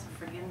 there's also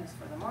forgiveness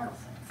for the mortal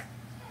sins.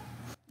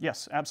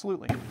 Yes,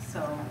 absolutely.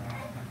 So,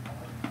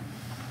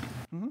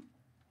 Mm-hmm.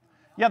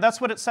 Yeah, that's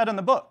what it said in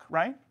the book,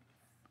 right?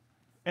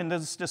 In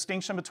this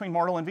distinction between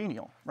mortal and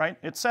venial, right?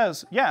 It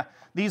says, yeah,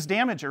 these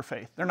damage your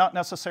faith. They're not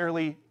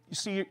necessarily,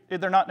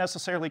 they're not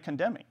necessarily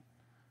condemning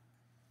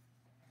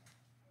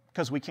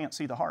because we can't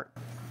see the heart.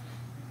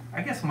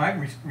 I guess my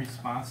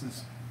response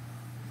is,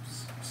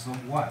 So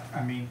what?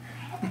 I mean,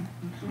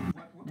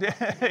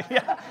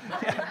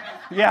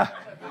 Yeah,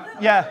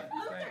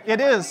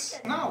 it is.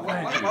 no,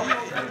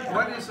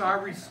 what is our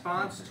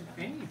response to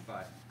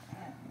anybody?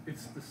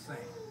 It's the same.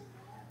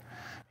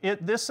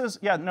 This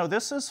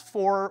is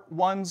for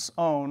one's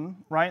own,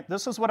 right?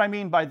 This is what I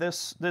mean by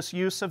this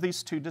use of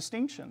these two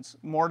distinctions,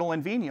 mortal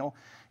and venial,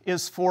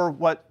 is for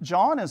what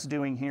John is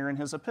doing here in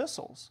his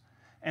epistles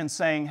and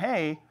saying,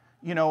 hey,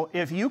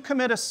 if you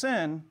commit a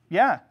sin,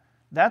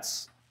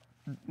 that's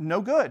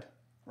no good,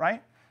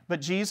 right?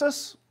 But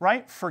Jesus,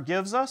 right,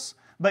 forgives us,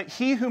 but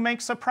he who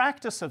makes a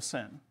practice of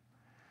sin,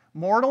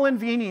 mortal and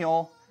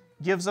venial,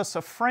 gives us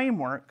a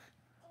framework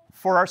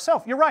for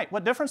ourselves. You're right,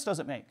 what difference does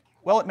it make?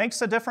 Well, it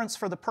makes a difference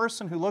for the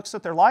person who looks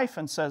at their life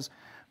and says,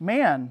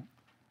 man,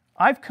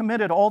 I've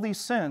committed all these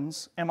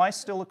sins. Am I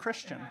still a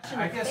Christian?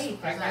 I guess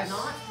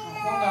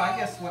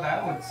what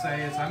I would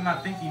say is I'm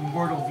not thinking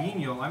mortal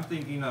venial. I'm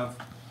thinking of,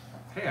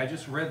 hey, I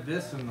just read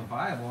this in the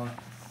Bible, and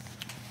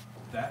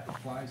that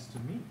applies to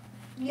me.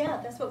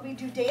 Yeah, that's what we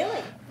do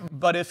daily.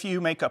 But if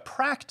you make a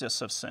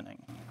practice of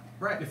sinning.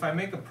 Right, if I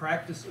make a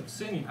practice of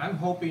sinning, I'm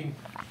hoping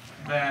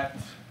that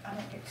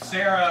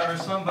Sarah or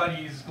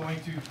somebody is going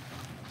to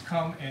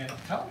come and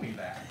tell me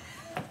that.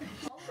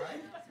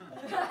 Right?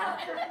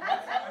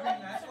 I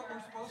mean, that's what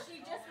we're supposed to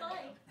do.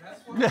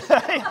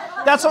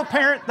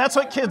 That's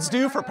what kids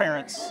do for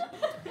parents.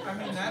 I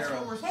mean, that's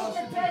what we're supposed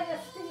to do.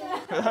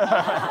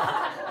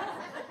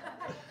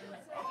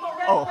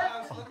 Oh. I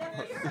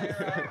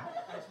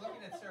was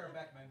looking at Sarah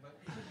Beckman,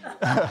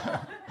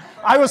 but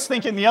I was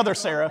thinking the other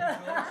Sarah.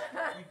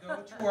 we go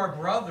to our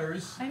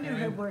brothers I knew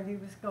and where he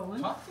was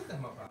going. talk to them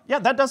about it. Yeah,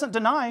 that doesn't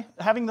deny,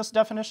 having this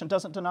definition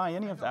doesn't deny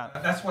any of that.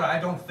 That's what I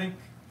don't think.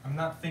 I'm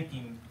not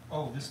thinking,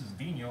 oh, this is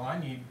venial. I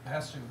need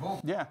Pastor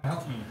Volk Yeah. to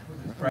help me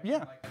with this. Right? Yeah.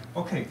 Like,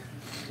 okay,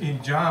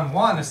 in John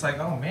 1, it's like,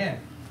 oh man,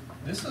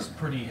 this is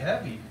pretty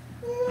heavy.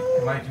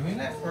 Am I doing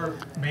that? Or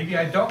maybe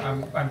I don't.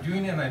 I'm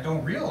doing it and I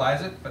don't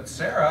realize it, but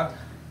Sarah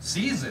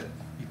sees it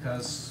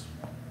because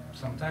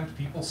sometimes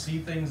people see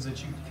things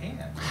that you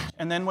can't.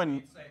 And then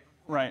when,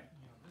 right.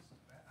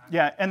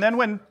 Yeah, and then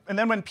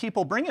when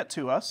people bring it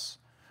to us,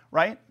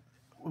 right,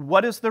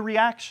 what is the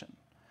reaction?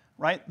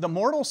 Right? The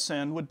mortal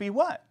sin would be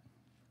what?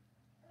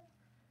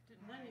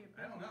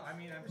 I don't know. I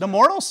mean, The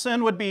mortal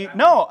sin would be,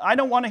 no, I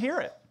don't want to hear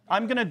it.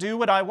 I'm going to do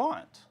what I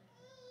want.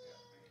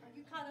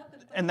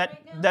 And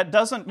that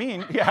doesn't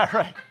mean, yeah,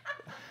 right.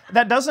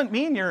 That doesn't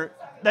mean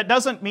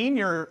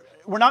you're,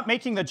 we're not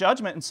making the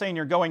judgment and saying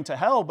you're going to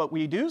hell, but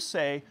we do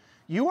say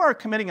you are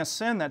committing a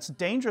sin that's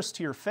dangerous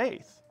to your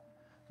faith.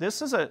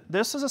 This is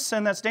a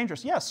sin that's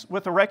dangerous. Yes,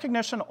 with the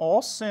recognition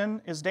all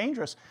sin is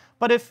dangerous.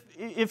 But if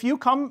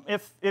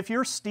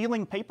you're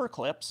stealing paper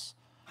clips,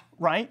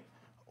 right?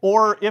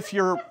 Or if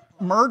you're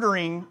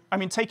murdering, I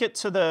mean, take it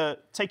to the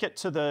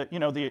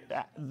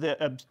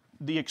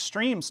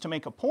extremes to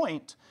make a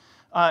point.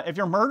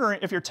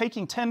 If you're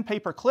taking 10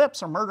 paper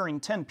clips or murdering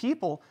 10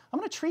 people, I'm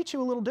going to treat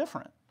you a little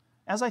different,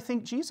 as I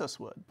think Jesus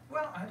would.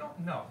 well, I don't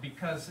know,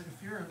 because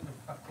if you're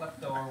a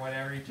klepto or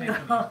whatever, you're taking.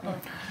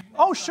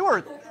 Oh,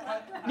 sure.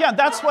 Yeah,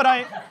 that's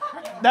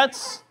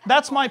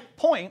my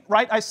point,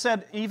 right? I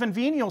said even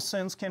venial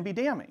sins can be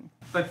damning.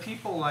 But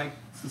people like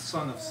the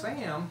son of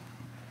Sam,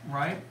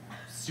 right?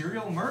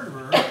 Serial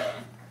murderer,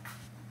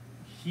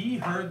 he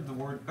heard the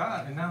word of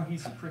God, and now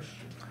he's a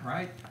Christian,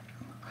 right?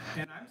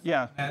 And I'm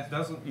saying that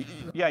doesn't.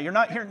 Yeah, you're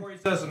not hearing.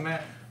 It doesn't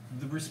matter.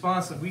 The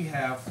response that we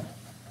have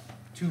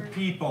to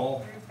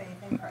people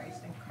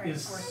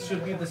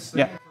should be the same.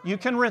 Yeah, you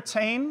can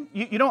retain.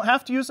 You don't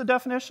have to use the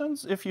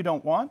definitions if you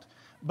don't want.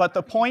 But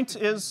the point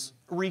is,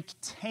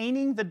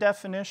 retaining the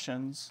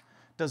definitions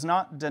does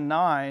not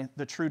deny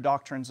the true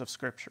doctrines of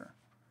Scripture,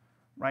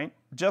 right?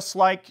 Just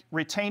like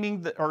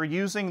retaining or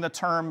using the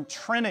term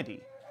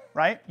Trinity,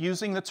 right?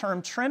 Using the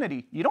term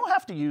Trinity, you don't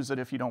have to use it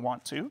if you don't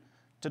want to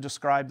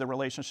describe the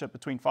relationship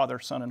between Father,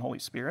 Son, and Holy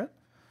Spirit.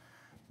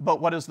 But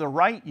what is the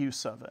right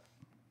use of it?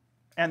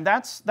 And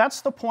that's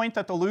the point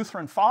that the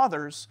Lutheran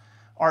Fathers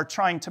are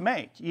trying to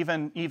make.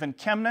 Even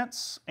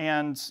Chemnitz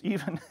and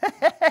even,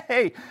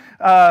 hey,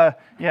 yeah,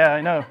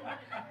 I know.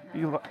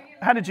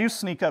 How did you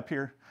sneak up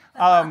here?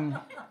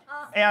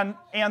 And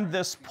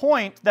this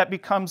point that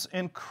becomes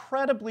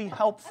incredibly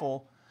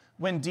helpful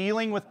when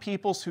dealing with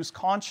people whose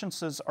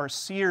consciences are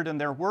seared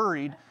and they're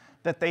worried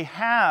that they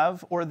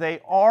have or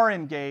they are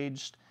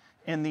engaged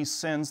in these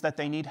sins that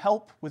they need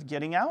help with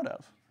getting out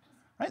of.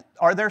 Right?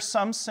 Are there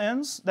some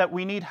sins that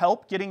we need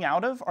help getting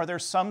out of? Are there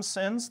some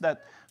sins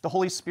that the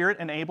Holy Spirit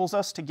enables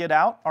us to get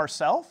out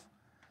ourselves?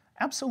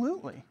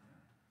 Absolutely.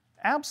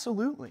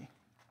 Absolutely.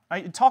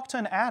 Right? Talk to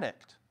an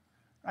addict,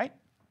 right?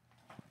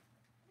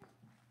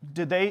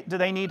 Do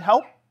they need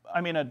help? I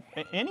mean,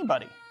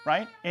 anybody,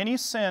 right? Any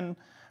sin,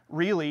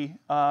 really.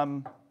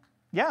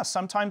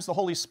 Sometimes the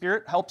Holy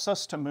Spirit helps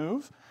us to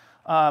move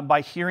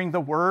by hearing the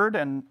Word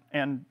and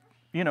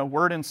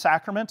Word and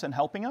sacrament and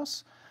helping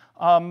us.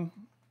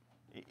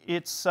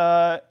 It's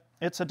a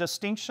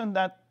distinction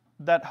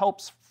that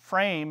helps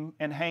frame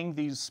and hang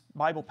these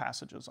Bible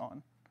passages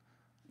on.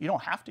 You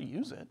don't have to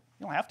use it.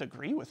 You don't have to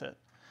agree with it.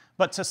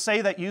 But to say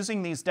that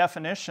using these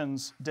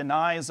definitions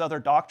denies other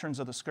doctrines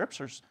of the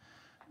Scriptures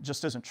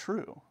just isn't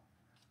true.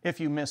 If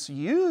you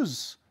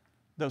misuse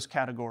those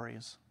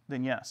categories,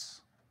 then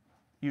yes,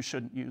 you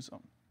shouldn't use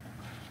them.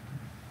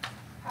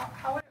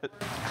 How would it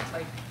work,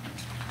 like,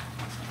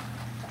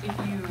 if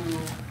you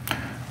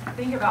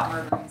think about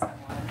murdering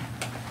someone,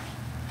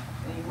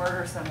 and you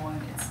murder someone,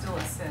 it's still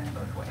a sin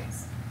both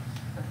ways,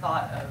 the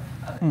thought of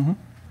it. Mm-hmm.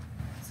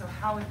 So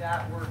how would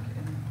that work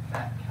in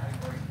that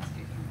category? Because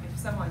if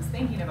someone's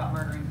thinking about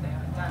murdering but they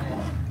haven't done it,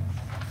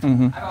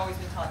 Mm-hmm. I've always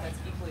been taught that's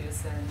equally a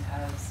sin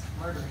as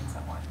murdering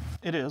someone.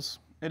 It is.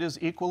 It is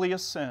equally a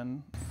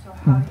sin. So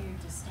how do you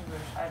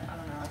distinguish? I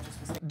don't know, I just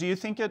was thinking. Do you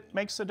think it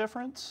makes a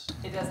difference?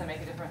 It doesn't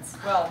make a difference.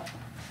 Well,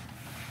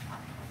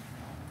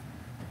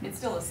 it's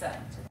still a sin.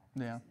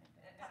 Yeah. And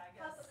I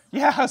guess,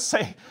 Yeah,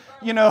 say,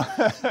 you know.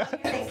 If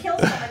they kill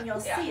someone,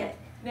 you'll Yeah. see it.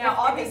 now, If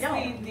they obviously,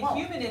 don't, you the won't.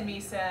 human in me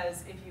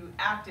says if you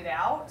act it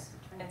out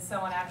and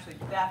someone actually,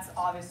 that's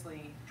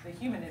obviously, the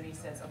human in me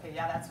says, okay,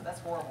 yeah, that's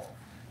horrible.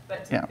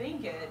 But to Yeah.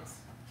 think it,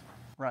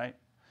 Right.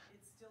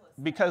 it's still a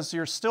sin. Because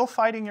you're still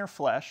fighting your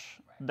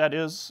flesh that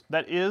is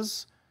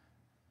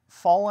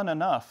fallen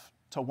enough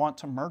to want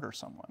to murder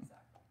someone.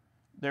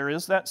 There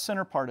is that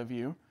sinner part of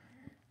you.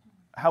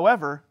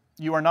 However,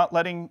 you are not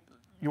letting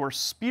your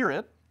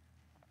spirit,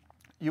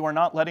 you are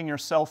not letting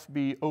yourself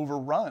be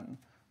overrun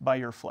by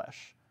your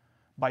flesh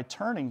by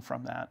turning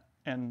from that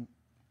and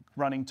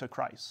running to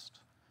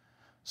Christ.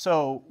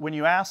 So when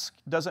you ask,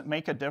 does it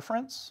make a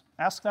difference?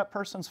 Ask that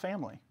person's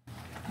family.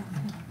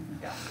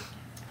 Yeah.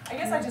 I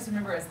guess I just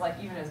remember as like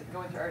even as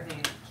going through everything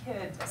as a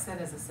kid, a sin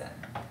is a sin,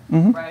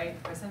 Mhm. right?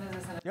 A sin is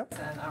a sin is Yep. a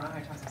sin. I don't know how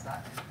many times it's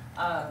that.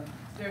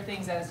 There are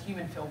things that as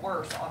human feel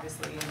worse,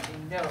 obviously,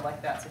 and you know,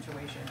 like that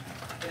situation,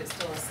 but it's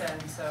still a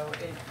sin. So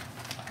it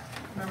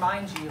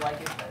reminds you,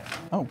 like, if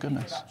Oh, you're thinking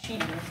goodness. about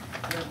cheating,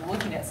 you're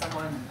looking at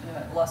someone in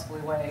a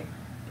lustfully way.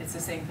 It's the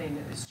same thing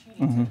that is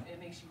cheating. Mhm. So it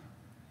makes you.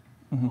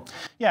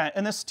 Yeah,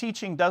 and this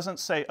teaching doesn't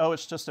say, oh,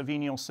 it's just a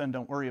venial sin,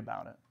 don't worry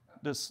about it.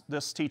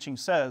 This teaching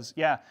says,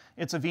 yeah,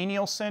 it's a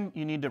venial sin,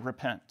 you need to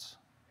repent,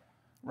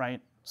 right?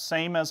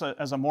 Same as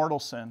a mortal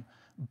sin,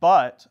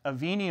 but a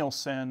venial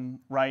sin,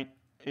 right,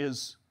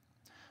 is,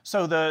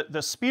 so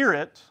the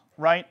spirit,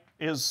 right,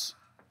 is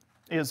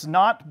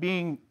not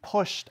being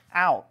pushed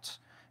out,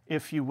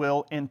 if you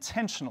will,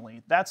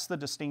 intentionally. That's the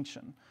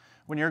distinction.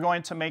 When you're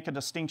going to make a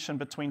distinction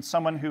between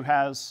someone who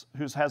has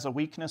a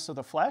weakness of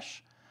the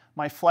flesh,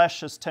 my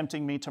flesh is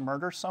tempting me to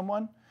murder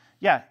someone,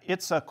 yeah,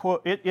 it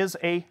is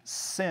a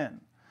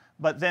sin.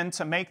 But then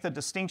to make the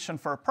distinction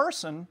for a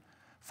person,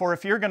 for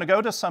if you're going to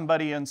go to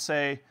somebody and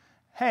say,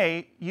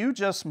 hey, you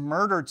just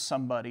murdered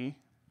somebody,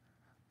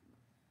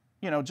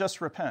 just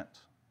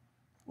repent.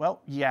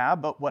 Well, yeah,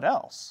 but what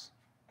else?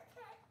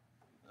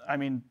 I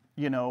mean,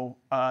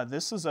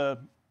 this is a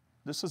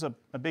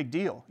big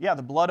deal. Yeah,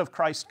 the blood of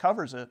Christ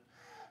covers it,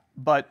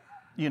 but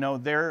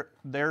there's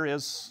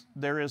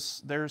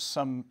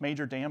some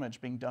major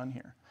damage being done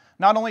here.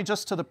 Not only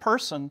just to the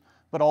person,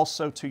 but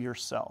also to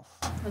yourself.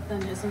 But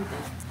then isn't the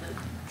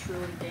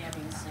truly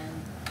damning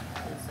sin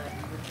is that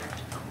you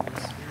rejected the Holy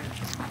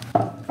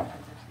Spirit?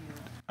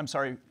 I'm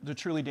sorry, the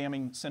truly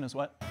damning sin is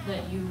what?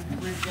 That you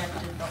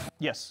rejected the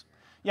Yes.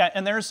 Yeah,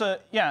 and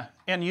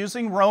and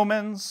using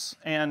Romans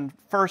and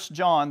 1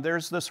 John,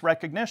 there's this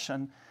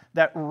recognition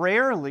that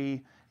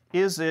rarely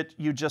is it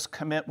you just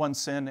commit one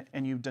sin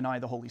and you deny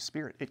the Holy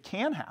Spirit. It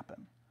can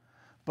happen,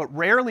 but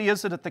rarely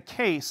is it the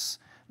case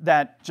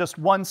that just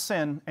one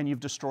sin and you've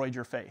destroyed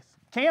your faith.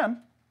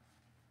 Can.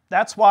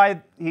 That's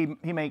why he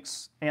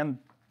makes, and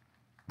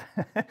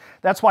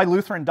that's why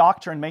Lutheran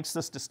doctrine makes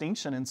this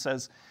distinction and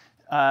says,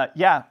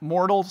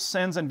 mortal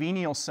sins and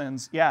venial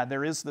sins,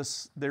 there is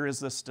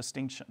this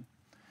distinction.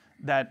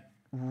 That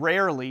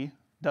rarely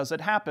does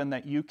it happen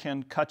that you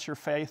can cut your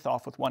faith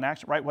off with one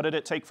action, right? What did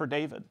it take for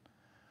David?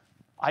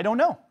 I don't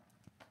know.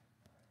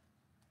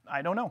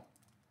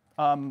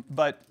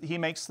 But he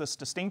makes this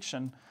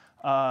distinction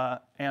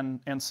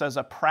and says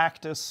a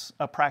practice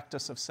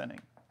of sinning.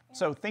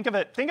 So think of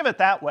it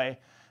that way,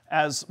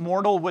 as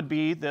mortal would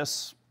be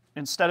this,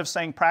 instead of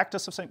saying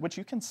practice of sinning, which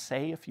you can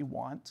say if you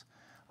want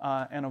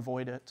and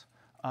avoid it,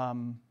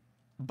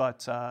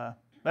 but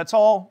that's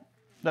all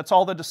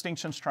the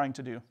distinction's trying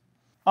to do.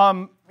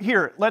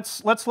 Here,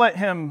 let's let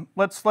him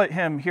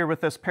here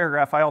with this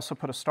paragraph. I also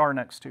put a star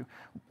next to.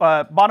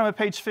 Bottom of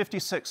page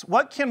 56.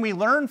 What can we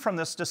learn from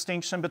this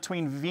distinction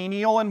between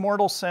venial and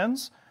mortal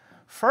sins?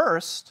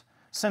 First,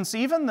 since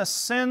even the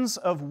sins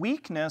of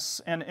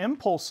weakness and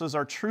impulses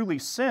are truly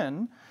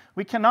sin,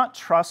 we cannot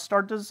trust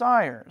our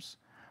desires.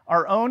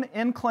 Our own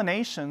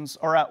inclinations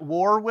are at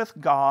war with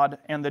God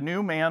and the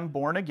new man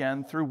born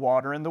again through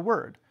water and the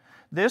Word.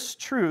 This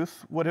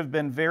truth would have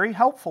been very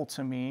helpful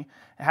to me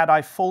had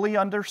I fully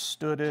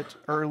understood it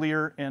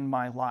earlier in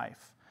my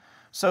life.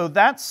 So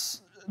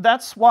that's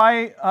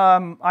why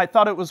I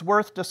thought it was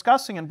worth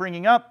discussing and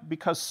bringing up,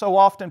 because so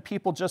often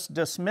people just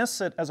dismiss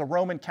it as a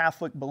Roman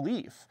Catholic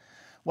belief.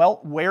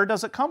 Well, where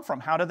does it come from?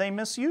 How do they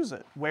misuse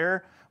it?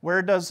 Where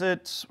is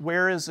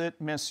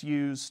it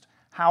misused?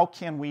 how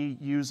can we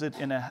use it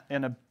in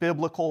a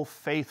biblical,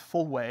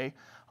 faithful way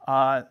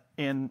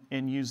in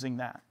using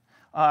that.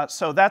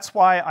 So that's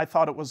why I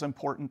thought it was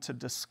important to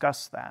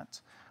discuss that.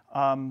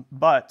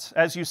 But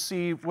as you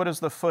see, what is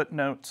the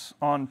footnote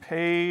on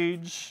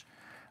page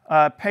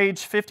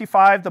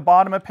 55, the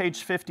bottom of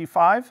page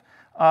 55?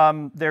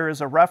 There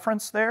is a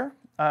reference there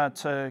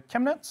to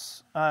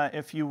Chemnitz.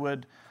 If you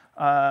would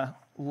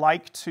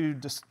like to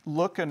just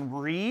look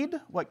and read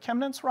what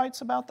Chemnitz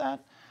writes about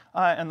that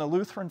and the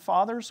Lutheran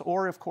Fathers,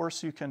 or of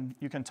course you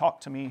can talk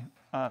to me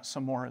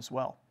some more as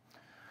well.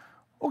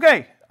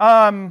 Okay.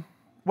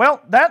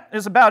 Well, that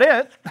is about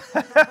it,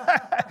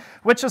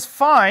 which is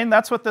fine.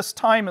 That's what this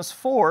time is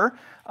for.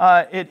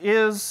 It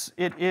is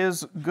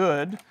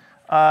good,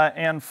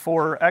 and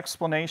for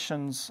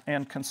explanations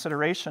and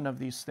consideration of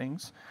these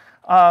things.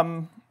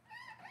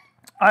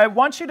 I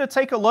want you to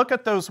take a look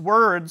at those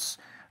words.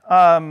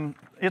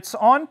 It's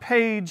on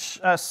page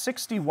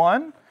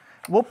 61.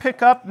 We'll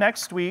pick up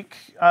next week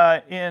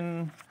I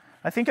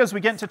think as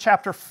we get into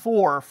chapter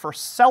 4 for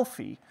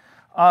selfie.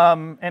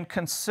 And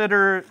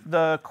consider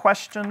the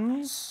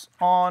questions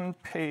on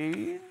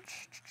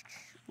page,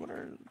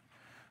 where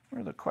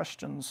are the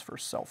questions for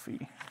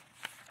selfie?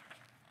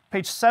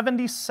 Page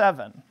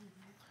 77.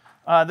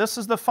 This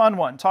is the fun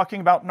one,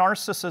 talking about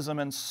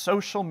narcissism and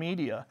social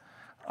media.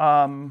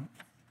 Yeah,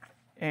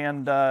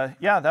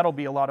 that'll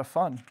be a lot of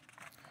fun.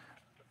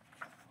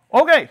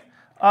 Okay,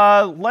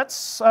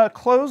 let's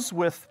close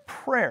with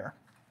prayer.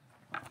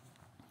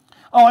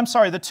 Oh, I'm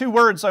sorry, the two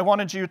words I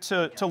wanted you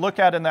to look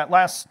at in that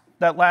last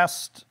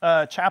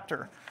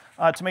chapter,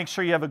 to make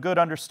sure you have a good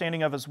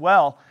understanding of as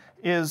well,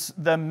 is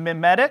the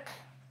mimetic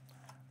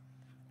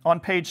on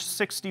page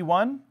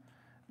 61,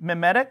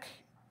 mimetic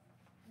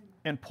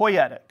and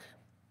poietic.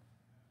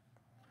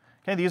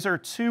 Okay, these are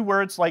two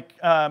words like,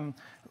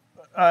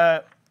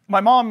 my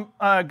mom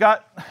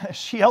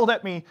she yelled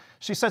at me,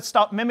 she said,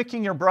 "Stop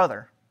mimicking your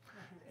brother."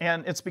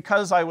 And it's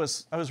because I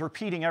was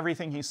repeating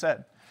everything he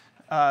said.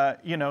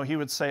 He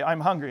would say,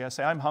 "I'm hungry." I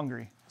say, "I'm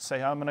hungry."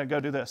 Say, "I'm going to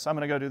go do this. I'm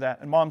going to go do that."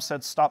 And Mom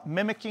said, "Stop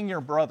mimicking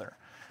your brother."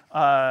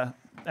 And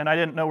I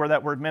didn't know where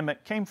that word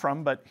mimic came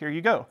from, but here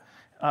you go.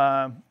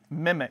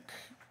 Mimic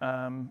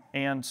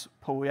and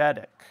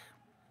poetic.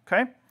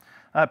 Okay?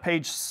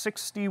 Page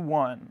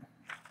 61.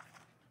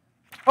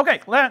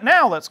 Okay,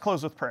 now let's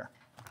close with prayer.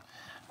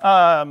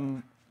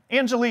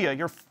 Angelia,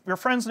 your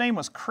friend's name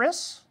was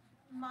Chris?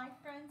 My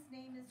friend's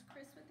name is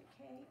Chris with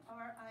a K,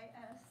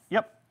 R-I-S.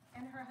 Yep.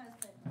 And her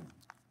husband,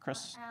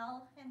 Chris.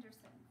 Al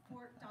Henderson,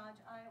 Fort Dodge,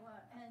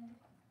 Iowa. And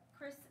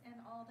Chris and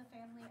all the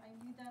family,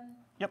 I knew them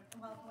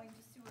while going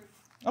to Seward.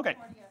 Okay,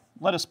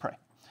 let us pray.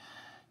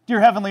 Dear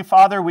Heavenly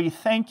Father, we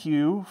thank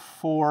you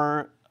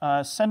for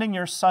sending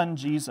your Son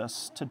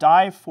Jesus to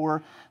die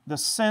for the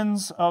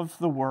sins of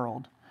the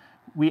world.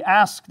 We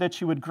ask that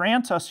you would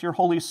grant us your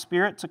Holy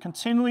Spirit to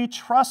continually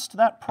trust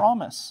that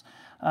promise,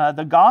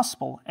 the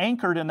gospel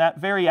anchored in that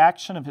very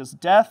action of his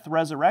death,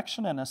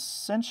 resurrection, and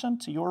ascension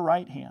to your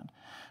right hand.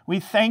 We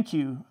thank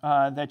you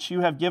that you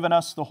have given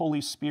us the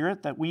Holy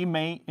Spirit, that we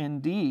may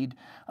indeed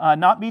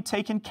not be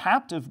taken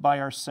captive by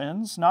our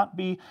sins, not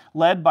be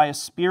led by a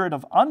spirit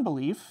of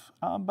unbelief,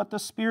 but the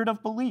spirit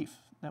of belief,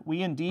 that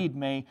we indeed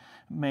may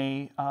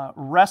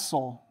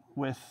wrestle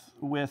with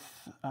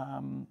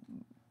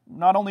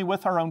not only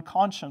with our own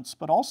conscience,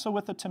 but also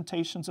with the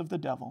temptations of the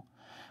devil.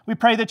 We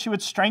pray that you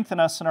would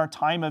strengthen us in our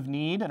time of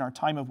need and our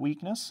time of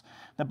weakness,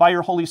 that by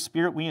your Holy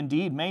Spirit we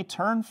indeed may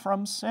turn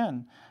from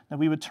sin, that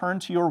we would turn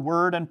to your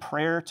word and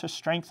prayer to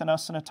strengthen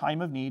us in a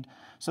time of need,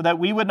 so that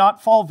we would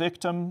not fall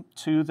victim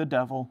to the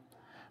devil.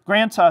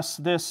 Grant us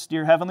this,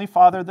 dear Heavenly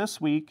Father, this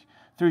week,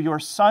 through your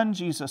Son,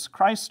 Jesus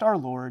Christ our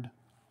Lord.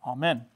 Amen.